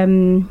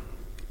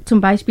zum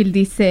Beispiel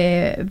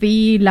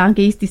wie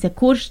lange ist diese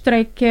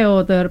Kursstrecke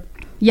oder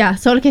ja,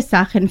 solche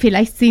Sachen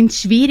vielleicht sind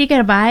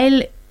schwieriger,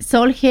 weil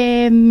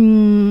solche,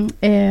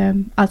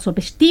 also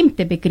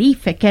bestimmte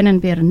Begriffe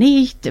kennen wir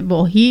nicht,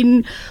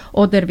 wohin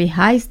oder wie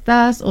heißt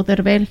das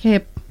oder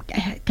welche,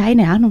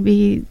 keine Ahnung,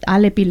 wie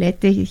alle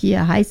Billette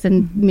hier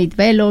heißen, mit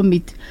Velo,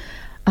 mit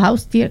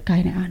Haustier,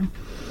 keine Ahnung.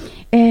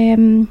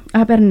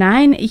 Aber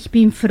nein, ich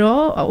bin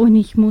froh und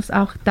ich muss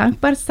auch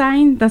dankbar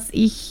sein, dass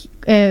ich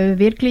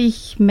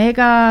wirklich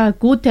mega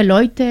gute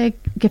Leute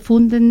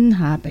gefunden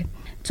habe.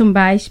 Zum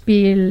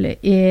Beispiel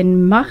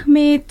in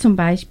Mach-mit, zum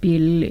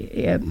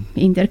Beispiel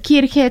in der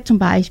Kirche, zum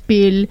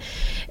Beispiel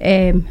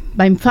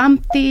beim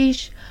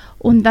Stammtisch.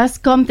 Und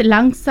das kommt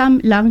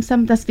langsam,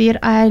 dass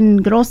wir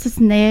ein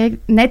großes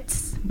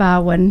Netz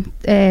bauen,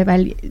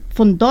 weil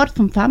von dort,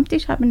 vom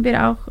Stammtisch, haben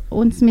wir auch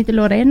uns mit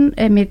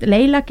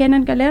Leila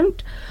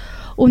kennengelernt.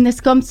 Und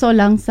es kommt so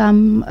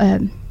langsam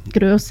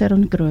größer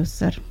und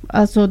größer.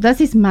 Also das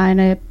ist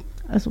meine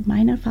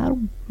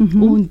Erfahrung.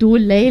 Und du,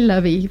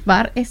 Leila, wie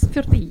war es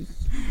für dich?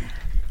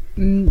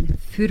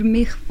 Für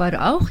mich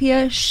war auch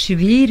ja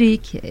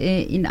schwierig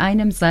in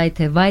einer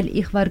Seite, weil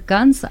ich war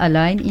ganz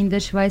allein in der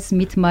Schweiz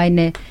mit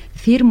meiner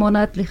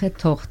 4-monatlichen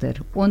Tochter.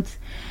 Und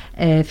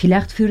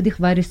vielleicht für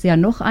dich war es ja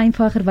noch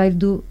einfacher, weil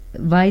du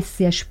weißt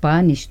ja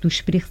Spanisch, du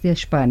sprichst ja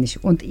Spanisch.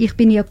 Und ich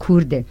bin ja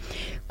Kurde.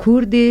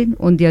 Kurde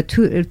und ja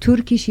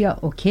Türkisch, ja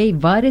okay,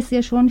 war es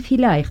ja schon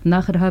vielleicht.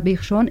 Nachher habe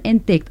ich schon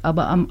entdeckt,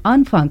 aber am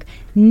Anfang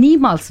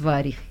niemals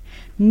war ich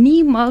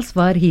niemals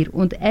war hier.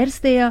 Und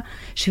erste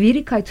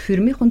Schwierigkeit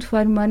für mich und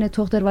für meine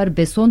Tochter war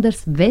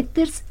besonders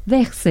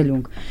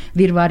Wetterswechselung.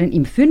 Wir waren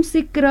im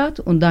 50 Grad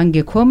und dann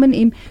gekommen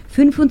im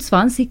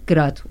 25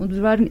 Grad. Und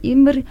wir waren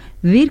immer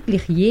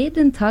wirklich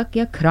jeden Tag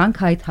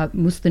Krankheit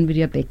mussten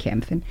wir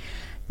bekämpfen.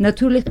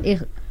 Natürlich, ich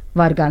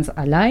war ganz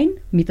allein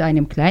mit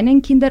einem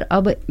kleinen Kind,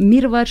 aber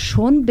mir war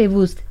schon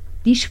bewusst,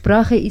 die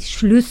Sprache ist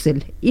Schlüssel.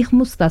 Ich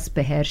muss das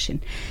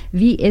beherrschen.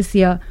 Wie es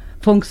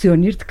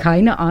funktioniert,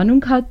 keine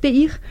Ahnung hatte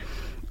ich.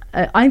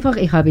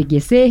 Ich habe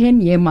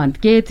gesehen,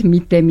 jemand geht,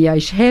 mit dem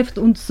ich Heft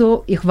und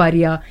so. Ich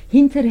war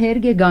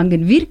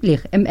hinterhergegangen,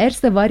 wirklich. Im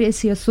ersten war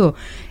es so.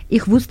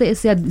 Ich wusste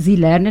sie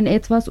lernen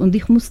etwas und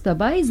ich muss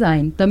dabei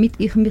sein, damit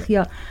ich mich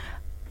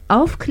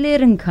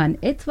aufklären kann,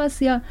 etwas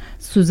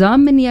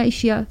zusammen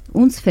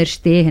uns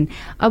verstehen.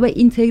 Aber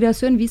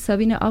Integration, wie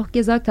Sabine auch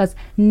gesagt hat,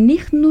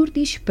 nicht nur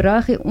die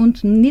Sprache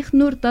und nicht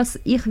nur, dass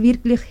ich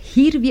wirklich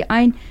hier wie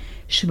ein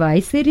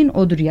Schweizerin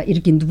oder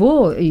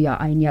irgendwo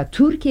ein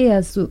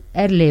Türke so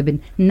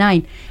erleben.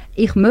 Nein,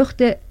 ich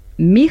möchte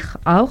mich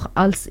auch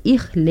als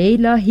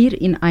Leila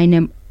hier in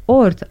einem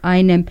Ort,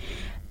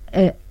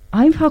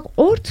 einfach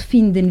Ort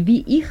finden,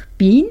 wie ich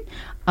bin,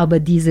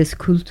 aber diese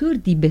Kultur,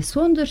 die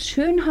besonders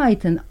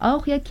Schönheiten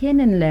auch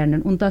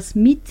kennenlernen und das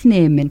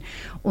mitnehmen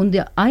und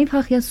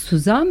einfach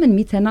zusammen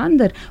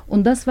miteinander.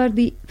 Und das war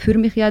für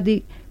mich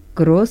die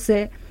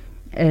große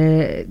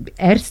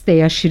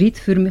erste Schritt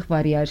für mich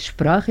war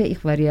Sprache.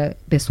 Ich war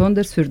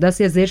besonders für das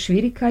sehr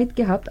Schwierigkeit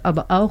gehabt,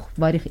 aber auch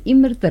war ich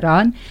immer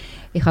dran.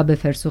 Ich habe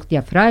versucht,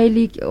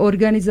 freiwillige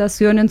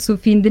Organisationen zu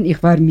finden.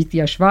 Ich war mit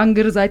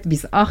schwanger, seit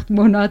bis 8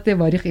 Monate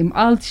war ich im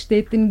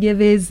Altstädten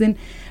gewesen.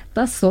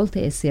 Das sollte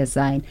es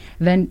sein.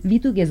 Wenn, wie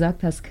du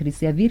gesagt hast,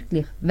 Chris,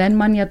 wirklich, wenn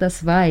man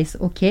das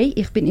weiß, okay,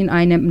 ich bin in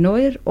einem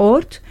neuen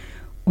Ort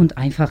und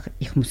einfach,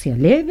 ich muss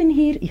leben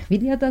hier, ich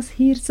will das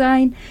hier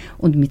sein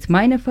und mit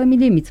meiner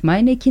Familie, mit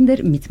meinen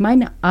Kindern, mit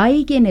meiner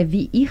eigenen,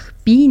 wie ich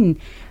bin,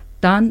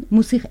 dann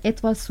muss ich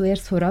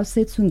zuerst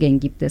Voraussetzungen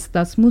gibt es.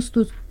 Das musst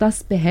du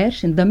das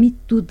beherrschen, damit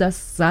du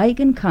das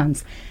zeigen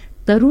kannst.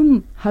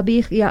 Darum habe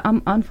ich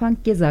am Anfang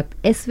gesagt,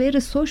 es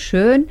wäre so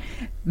schön,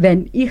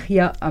 wenn ich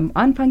am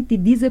Anfang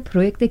diese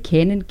Projekte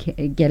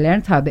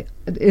kennengelernt habe.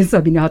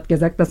 Sabine hat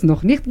gesagt, dass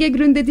noch nicht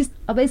gegründet ist,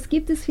 aber es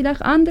gibt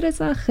vielleicht andere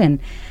Sachen,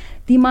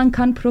 die man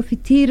kann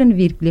profitieren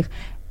wirklich.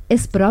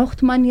 Es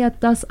braucht man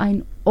das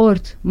ein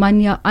Ort,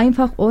 man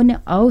einfach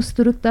ohne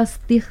Ausdruck, dass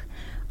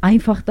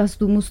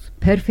du musst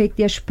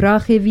perfekt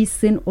Sprache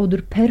wissen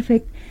oder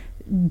perfekt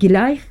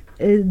gleich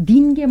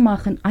Dinge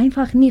machen,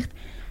 einfach nicht.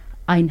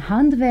 Ein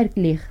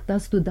handwerklich,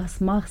 dass du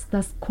das machst,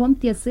 das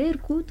kommt dir sehr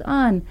gut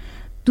an.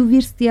 Du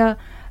wirst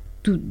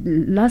du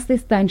lässt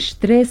es deinen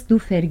Stress, du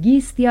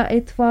vergisst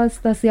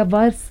etwas,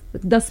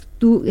 dass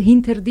du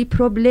hinter die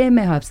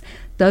Probleme hast.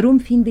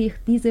 Darum finde ich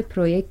diese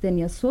Projekte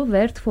so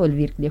wertvoll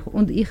wirklich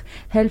und ich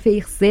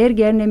helfe sehr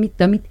gerne mit,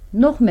 damit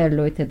noch mehr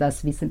Leute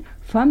das wissen.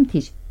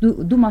 Famtisch,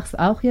 du machst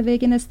auch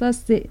wegen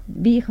das,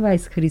 wie ich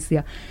weiß,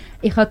 Christia.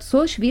 Ich hatte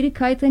so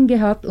Schwierigkeiten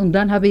gehabt und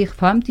dann habe ich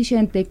Famtisch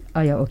entdeckt,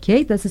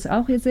 okay, das ist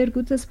auch ein sehr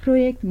gutes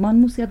Projekt, man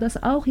muss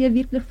das auch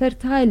wirklich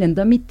verteilen,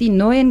 damit die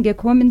Neuen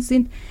gekommen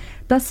sind,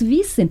 das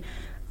wissen.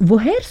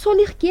 Woher soll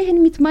ich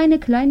gehen mit meinen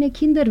kleinen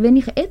Kindern, wenn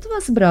ich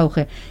etwas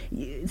brauche?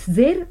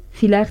 Sehr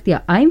vielleicht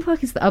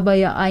einfach ist, aber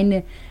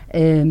eine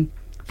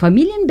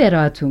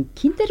Familienberatung,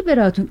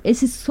 Kinderberatung,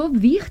 es ist so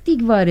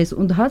wichtig war es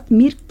und hat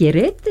mir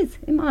gerettet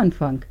im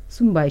Anfang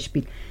zum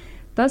Beispiel.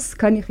 Das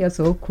kann ich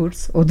so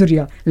kurz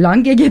oder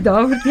lange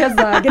gedauert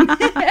sagen.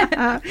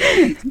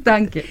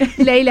 Danke.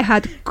 Leila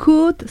hat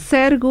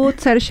sehr gut,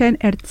 sehr schön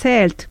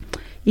erzählt.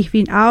 Ich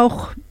bin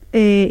auch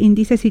in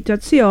dieser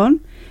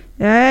Situation.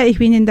 Ich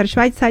bin in der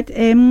Schweiz seit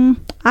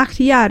 8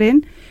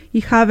 Jahren.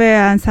 Ich habe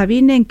an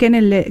Sabine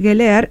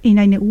kennengelernt in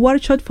einem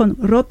Workshop von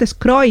Rotes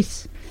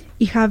Kreuz.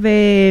 Ich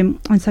habe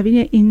an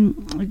Sabine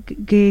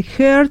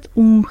gehört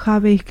und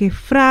habe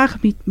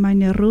gefragt mit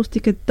meinem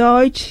rustigen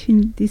Deutsch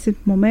in diesem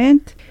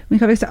Moment. Und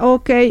ich habe gesagt,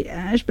 okay,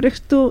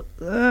 sprichst du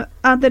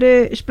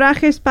andere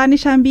Sprache,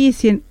 Spanisch ein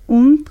bisschen?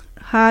 Und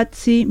hat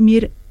sie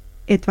mir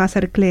etwas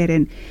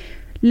erklären.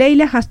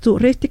 Leila, hast du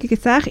richtig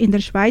gesagt, in der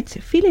Schweiz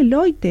viele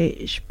Leute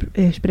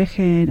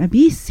sprechen ein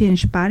bisschen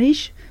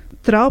Spanisch.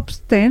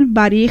 Trotzdem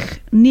war ich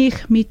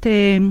nicht mit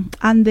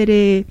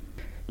anderen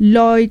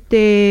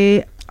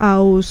Leuten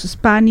aus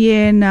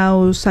Spanien,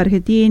 aus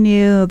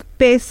Argentinien.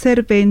 Besser,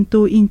 wenn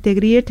du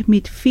integriert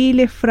mit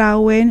vielen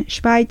Frauen,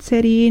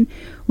 Schweizerinnen,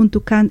 und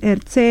du kannst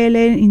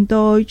erzählen in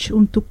Deutsch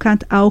und du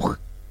kannst auch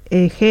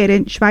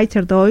hören.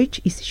 Schweizerdeutsch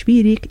ist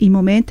schwierig im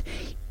Moment.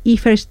 Ich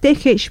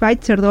verstehe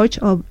Schweizerdeutsch,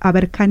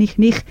 aber kann ich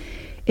nicht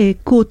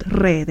gut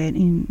reden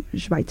in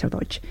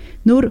Schweizerdeutsch.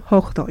 Nur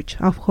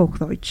Hochdeutsch, auf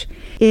Hochdeutsch.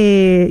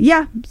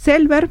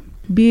 Selber,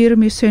 wir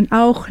müssen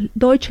auch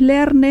Deutsch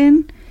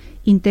lernen,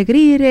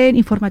 integrieren,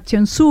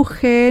 Informationen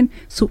suchen,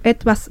 so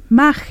etwas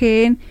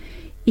machen.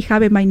 Ich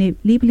habe meinen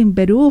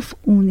Lieblingsberuf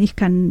und ich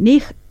kann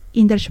nicht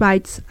in der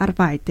Schweiz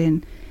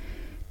arbeiten.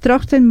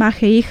 Trotzdem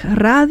mache ich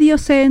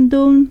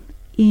Radiosendungen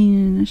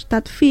in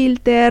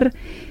Stadtfilter.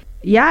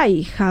 Ja,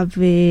 ich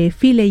habe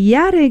viele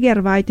Jahre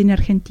gearbeitet in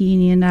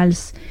Argentinien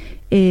als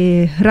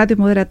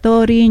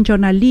Radiomoderatorin,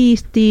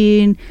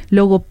 Journalistin,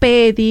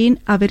 Logopädin,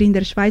 aber in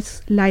der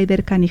Schweiz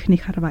leider kann ich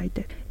nicht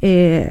arbeiten.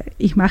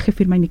 Ich mache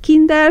für meine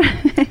Kinder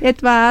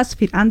etwas,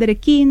 für andere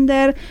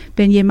Kinder.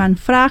 Wenn jemand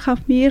fragt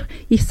auf mich,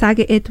 ich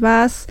sage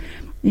etwas,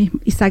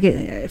 ich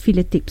sage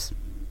viele Tipps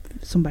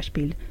zum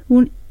Beispiel.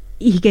 Und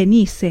ich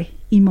genieße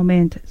im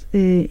Moment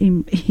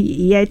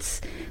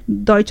jetzt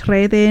Deutsch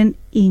reden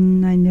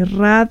in einer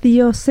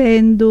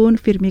Radiosendung.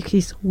 Für mich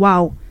ist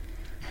wow,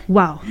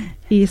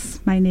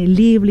 ist mein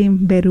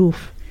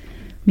Lieblingsberuf.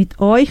 Mit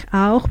euch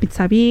auch, mit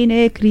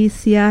Sabine,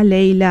 Chrisia,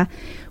 Leila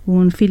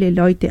und viele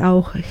Leute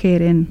auch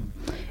hören,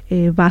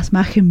 was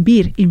machen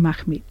wir in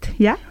Mach-mit.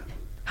 Ja?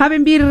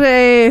 Haben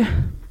wir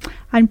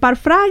ein paar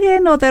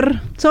Fragen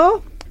oder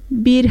so?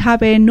 Wir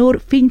haben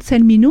nur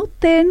 15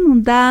 Minuten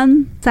und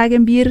dann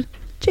sagen wir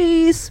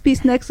Tschüss,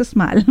 bis nächstes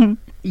Mal.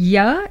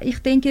 Ja, ich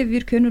denke,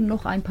 wir können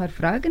noch ein paar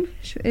Fragen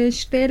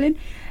stellen.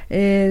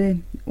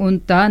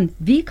 Und dann,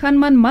 wie kann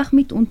man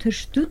Mach-mit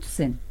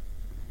unterstützen?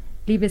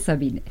 Liebe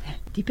Sabine.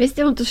 Die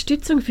beste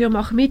Unterstützung für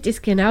Mach-mit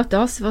ist genau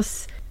das,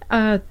 was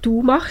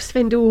du machst,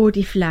 wenn du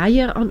die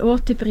Flyer an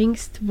Orte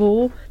bringst,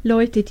 wo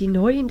Leute, die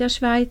neu in der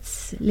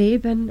Schweiz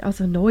leben,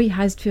 also neu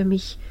heißt für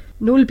mich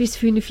 0 bis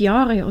 5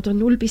 Jahre oder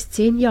 0 bis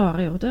 10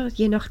 Jahre, oder?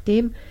 Je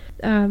nachdem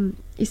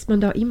ist man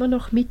da immer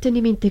noch mitten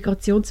im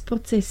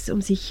Integrationsprozess,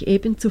 um sich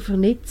eben zu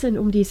vernetzen,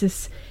 um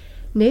dieses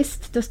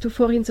Nest, das du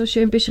vorhin so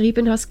schön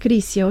beschrieben hast,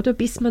 Chrisja, oder?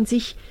 Bis man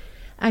sich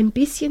ein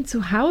bisschen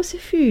zu Hause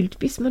fühlt,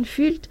 bis man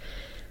fühlt,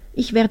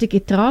 ich werde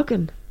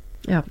getragen.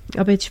 Ja,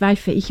 aber jetzt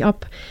schweife ich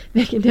ab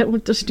wegen der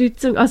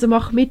Unterstützung. Also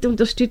Mach-mit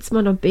unterstützt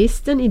man am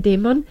besten,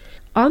 indem man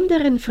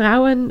anderen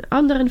Frauen,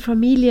 anderen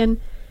Familien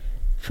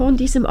von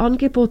diesem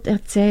Angebot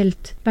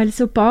erzählt. Weil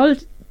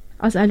sobald,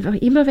 also einfach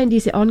immer, wenn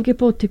diese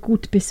Angebote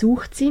gut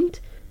besucht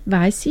sind,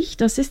 weiß ich,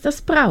 dass es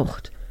das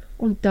braucht.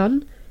 Und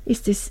dann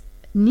ist es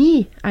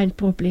nie ein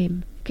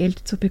Problem, Geld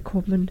zu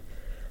bekommen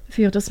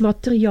für das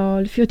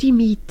Material, für die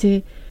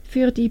Miete,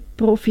 für die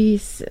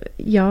Profis.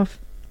 Ja,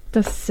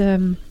 das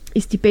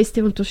ist die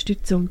beste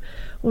Unterstützung.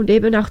 Und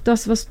eben auch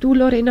das, was du,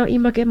 Lorena,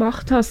 immer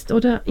gemacht hast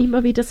oder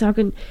immer wieder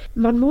sagen,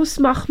 man muss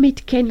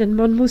Mach-mit kennen,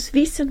 man muss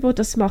wissen, wo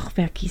das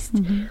Machwerk ist.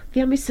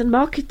 Wir müssen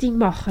Marketing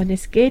machen.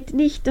 Es geht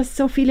nicht, dass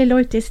so viele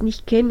Leute es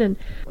nicht kennen.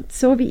 Und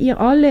so wie ihr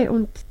alle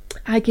und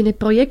eigene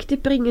Projekte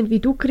bringen, wie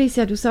du,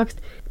 Chrisja, du sagst,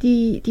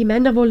 die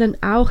Männer wollen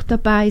auch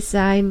dabei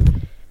sein,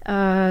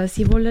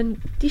 sie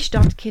wollen die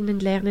Stadt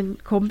kennenlernen.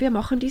 Komm, wir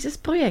machen dieses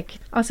Projekt.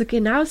 Also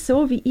genau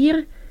so, wie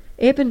ihr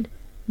eben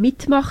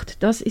mitmacht,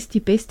 das ist die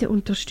beste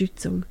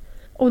Unterstützung.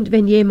 Und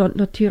wenn jemand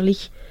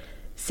natürlich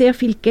sehr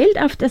viel Geld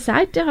auf der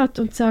Seite hat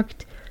und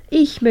sagt,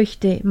 ich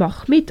möchte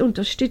Mach-mit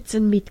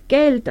unterstützen mit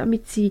Geld,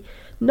 damit sie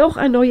noch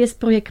ein neues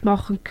Projekt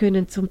machen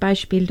können, zum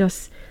Beispiel,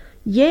 dass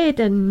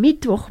jeden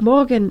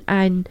Mittwochmorgen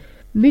ein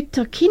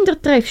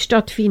Mütter-Kinder-Treff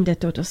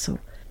stattfindet oder so,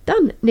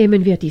 dann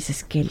nehmen wir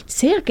dieses Geld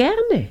sehr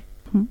gerne.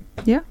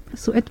 Ja,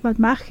 so etwas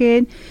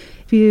machen.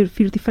 Für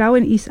die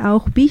Frauen ist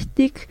auch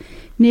wichtig,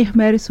 nicht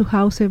mehr zu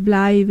Hause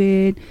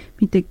bleiben,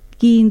 mit den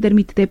Kindern,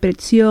 mit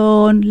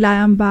Depression,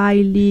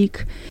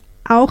 langweilig.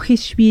 Auch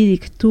ist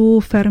schwierig.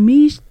 Du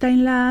vermisst dein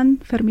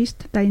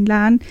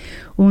Land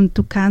und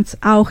du kannst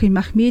auch in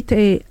Mach-mit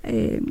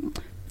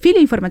viele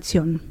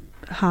Informationen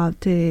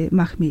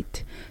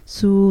Mach-mit.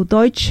 Zu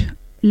Deutsch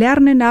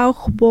lernen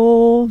auch,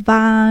 wo,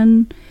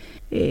 wann,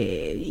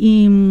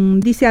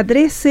 in diese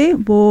Adresse,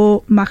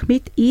 wo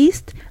Mach-mit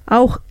ist,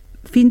 auch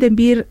finden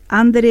wir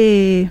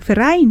andere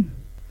Vereine.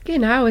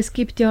 Genau, es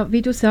gibt ja,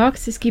 wie du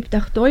sagst, es gibt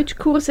auch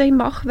Deutschkurse im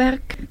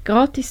Machwerk.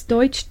 Gratis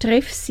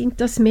Deutsch-Treffs sind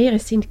das mehr.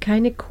 Es sind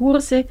keine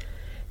Kurse,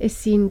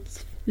 es sind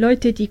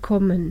Leute, die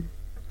kommen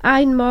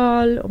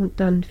einmal und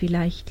dann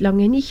vielleicht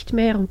lange nicht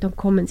mehr und dann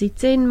kommen sie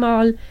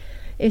 10-mal.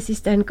 Es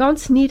ist ein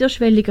ganz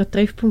niederschwelliger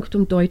Treffpunkt,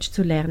 um Deutsch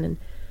zu lernen.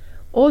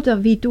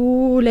 Oder wie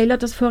du, Leila,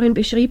 das vorhin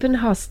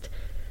beschrieben hast,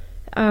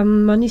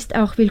 man ist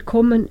auch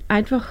willkommen,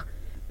 einfach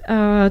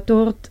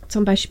dort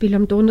zum Beispiel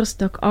am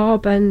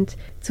Donnerstagabend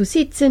zu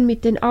sitzen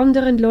mit den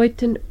anderen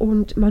Leuten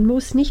und man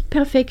muss nicht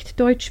perfekt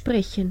Deutsch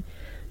sprechen.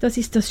 Das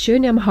ist das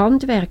Schöne am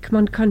Handwerk.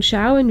 Man kann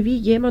schauen, wie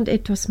jemand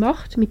etwas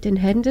macht mit den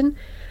Händen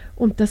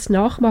und das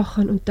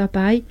nachmachen und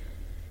dabei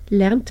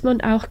lernt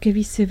man auch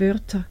gewisse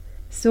Wörter.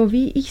 So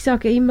wie ich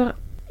sage immer,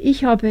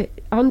 ich habe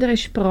andere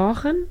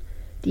Sprachen,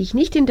 die ich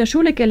nicht in der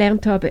Schule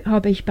gelernt habe,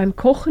 habe ich beim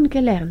Kochen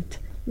gelernt,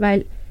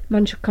 weil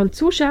man kann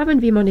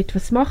zuschauen, wie man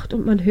etwas macht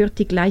und man hört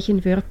die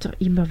gleichen Wörter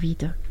immer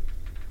wieder.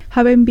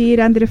 Haben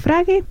wir andere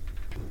Frage?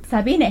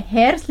 Sabine,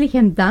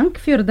 herzlichen Dank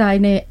für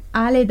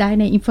alle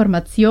deine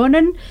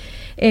Informationen.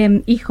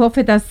 Ich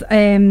hoffe, dass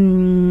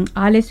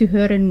alles zu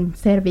hören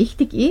sehr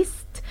wichtig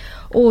ist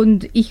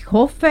und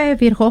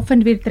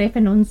wir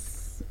treffen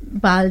uns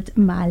bald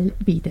mal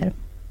wieder.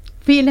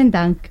 Vielen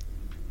Dank.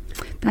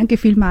 Danke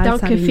vielmals.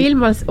 Danke Sabine.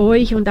 Vielmals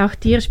euch und auch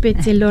dir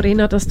speziell,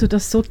 Lorena, dass du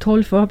das so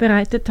toll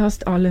vorbereitet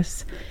hast,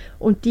 alles.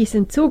 Und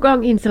diesen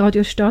Zugang ins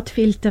Radio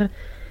Stadtfilter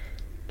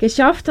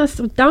geschafft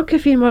hast. Und danke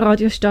vielmals,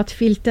 Radio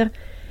Stadtfilter.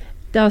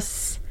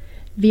 dass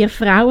wir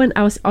Frauen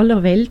aus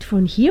aller Welt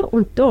von hier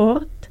und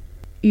dort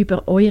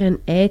über euren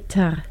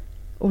Äther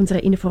unsere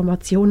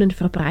Informationen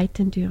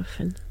verbreiten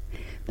dürfen.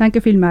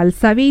 Danke vielmals.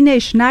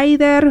 Sabine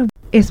Schneider,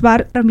 es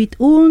war mit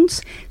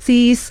uns.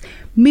 Sie ist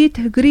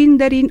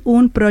Mitgründerin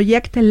und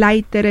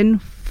Projektleiterin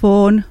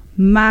von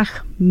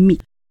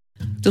Mach-mit.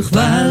 Durch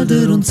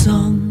Wälder und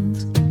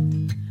Sand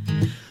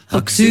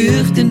hab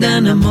gesucht in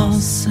diesen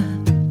Massen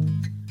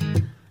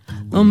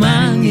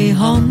meine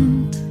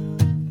Hand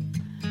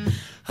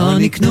hab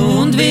ich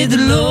genommen und wieder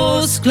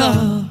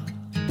losgelassen,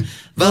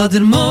 weil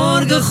der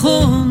Morgen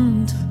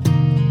kommt.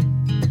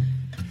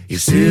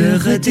 Ich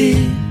suche dich,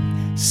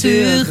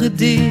 suche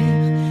dich,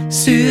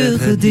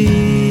 suche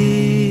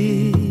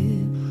dich.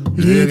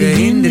 Schaue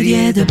hinter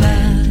jeden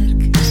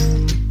Berg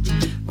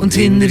und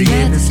hinter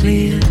jedes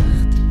Licht.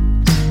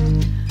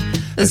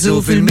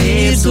 So viel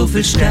Meer, so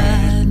viel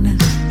Sterne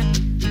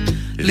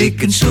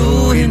liegen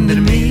schon hinter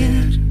mir.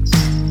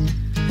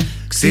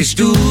 Siehst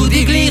du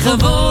die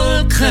gleichen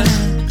Wolken,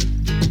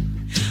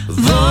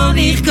 wo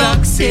ich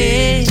gerade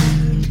sehe?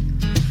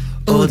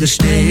 Oder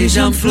stehst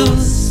am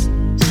Fluss,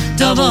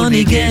 da wo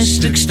ich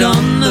gestern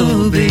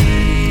gestanden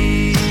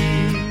bin?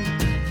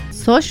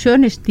 So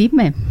schöne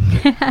Stimme.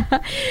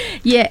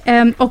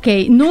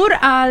 Okay, nur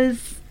als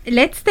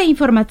letzte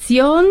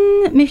Information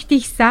möchte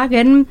ich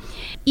sagen,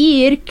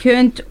 ihr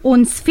könnt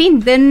uns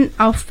finden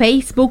auf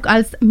Facebook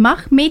als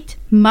Mach-mit.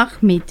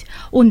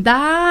 Und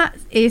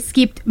es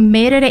gibt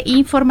mehrere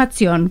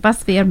Informationen,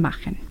 was wir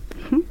machen.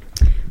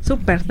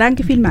 Super,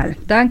 danke vielmals.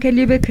 Danke,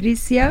 liebe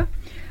Chrissia.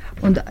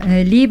 Und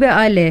liebe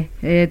alle,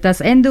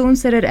 das Ende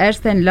unserer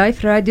ersten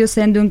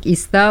Live-Radiosendung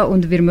ist da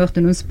und wir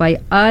möchten uns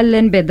bei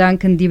allen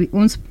bedanken, die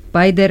uns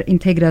bei der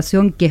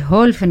Integration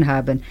geholfen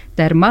haben.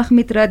 Der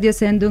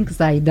Mach-mit-Radiosendung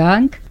sei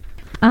Dank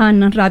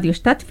an Radio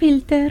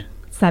Stadtfilter,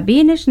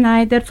 Sabine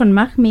Schneider von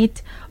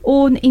Mach-mit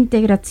und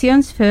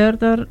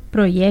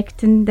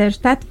Integrationsförderprojekten der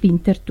Stadt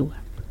Winterthur.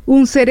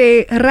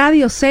 Unsere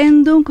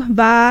Radiosendung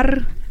war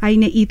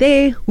eine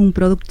Idee und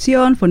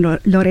Produktion von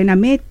Lorena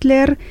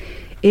Mettler,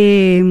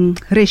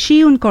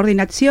 Regie und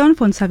Koordination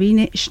von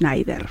Sabine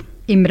Schneider.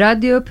 Im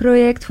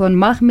Radioprojekt von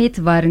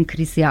Mach-mit waren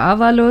Chrissia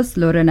Avalos,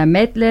 Lorena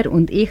Mettler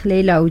und ich,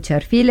 Leila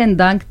Ucar. Vielen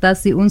Dank,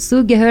 dass Sie uns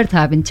zugehört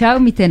haben. Ciao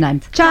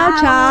miteinander. Ciao,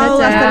 ciao.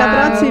 Hasta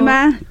la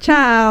próxima.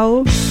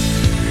 Ciao.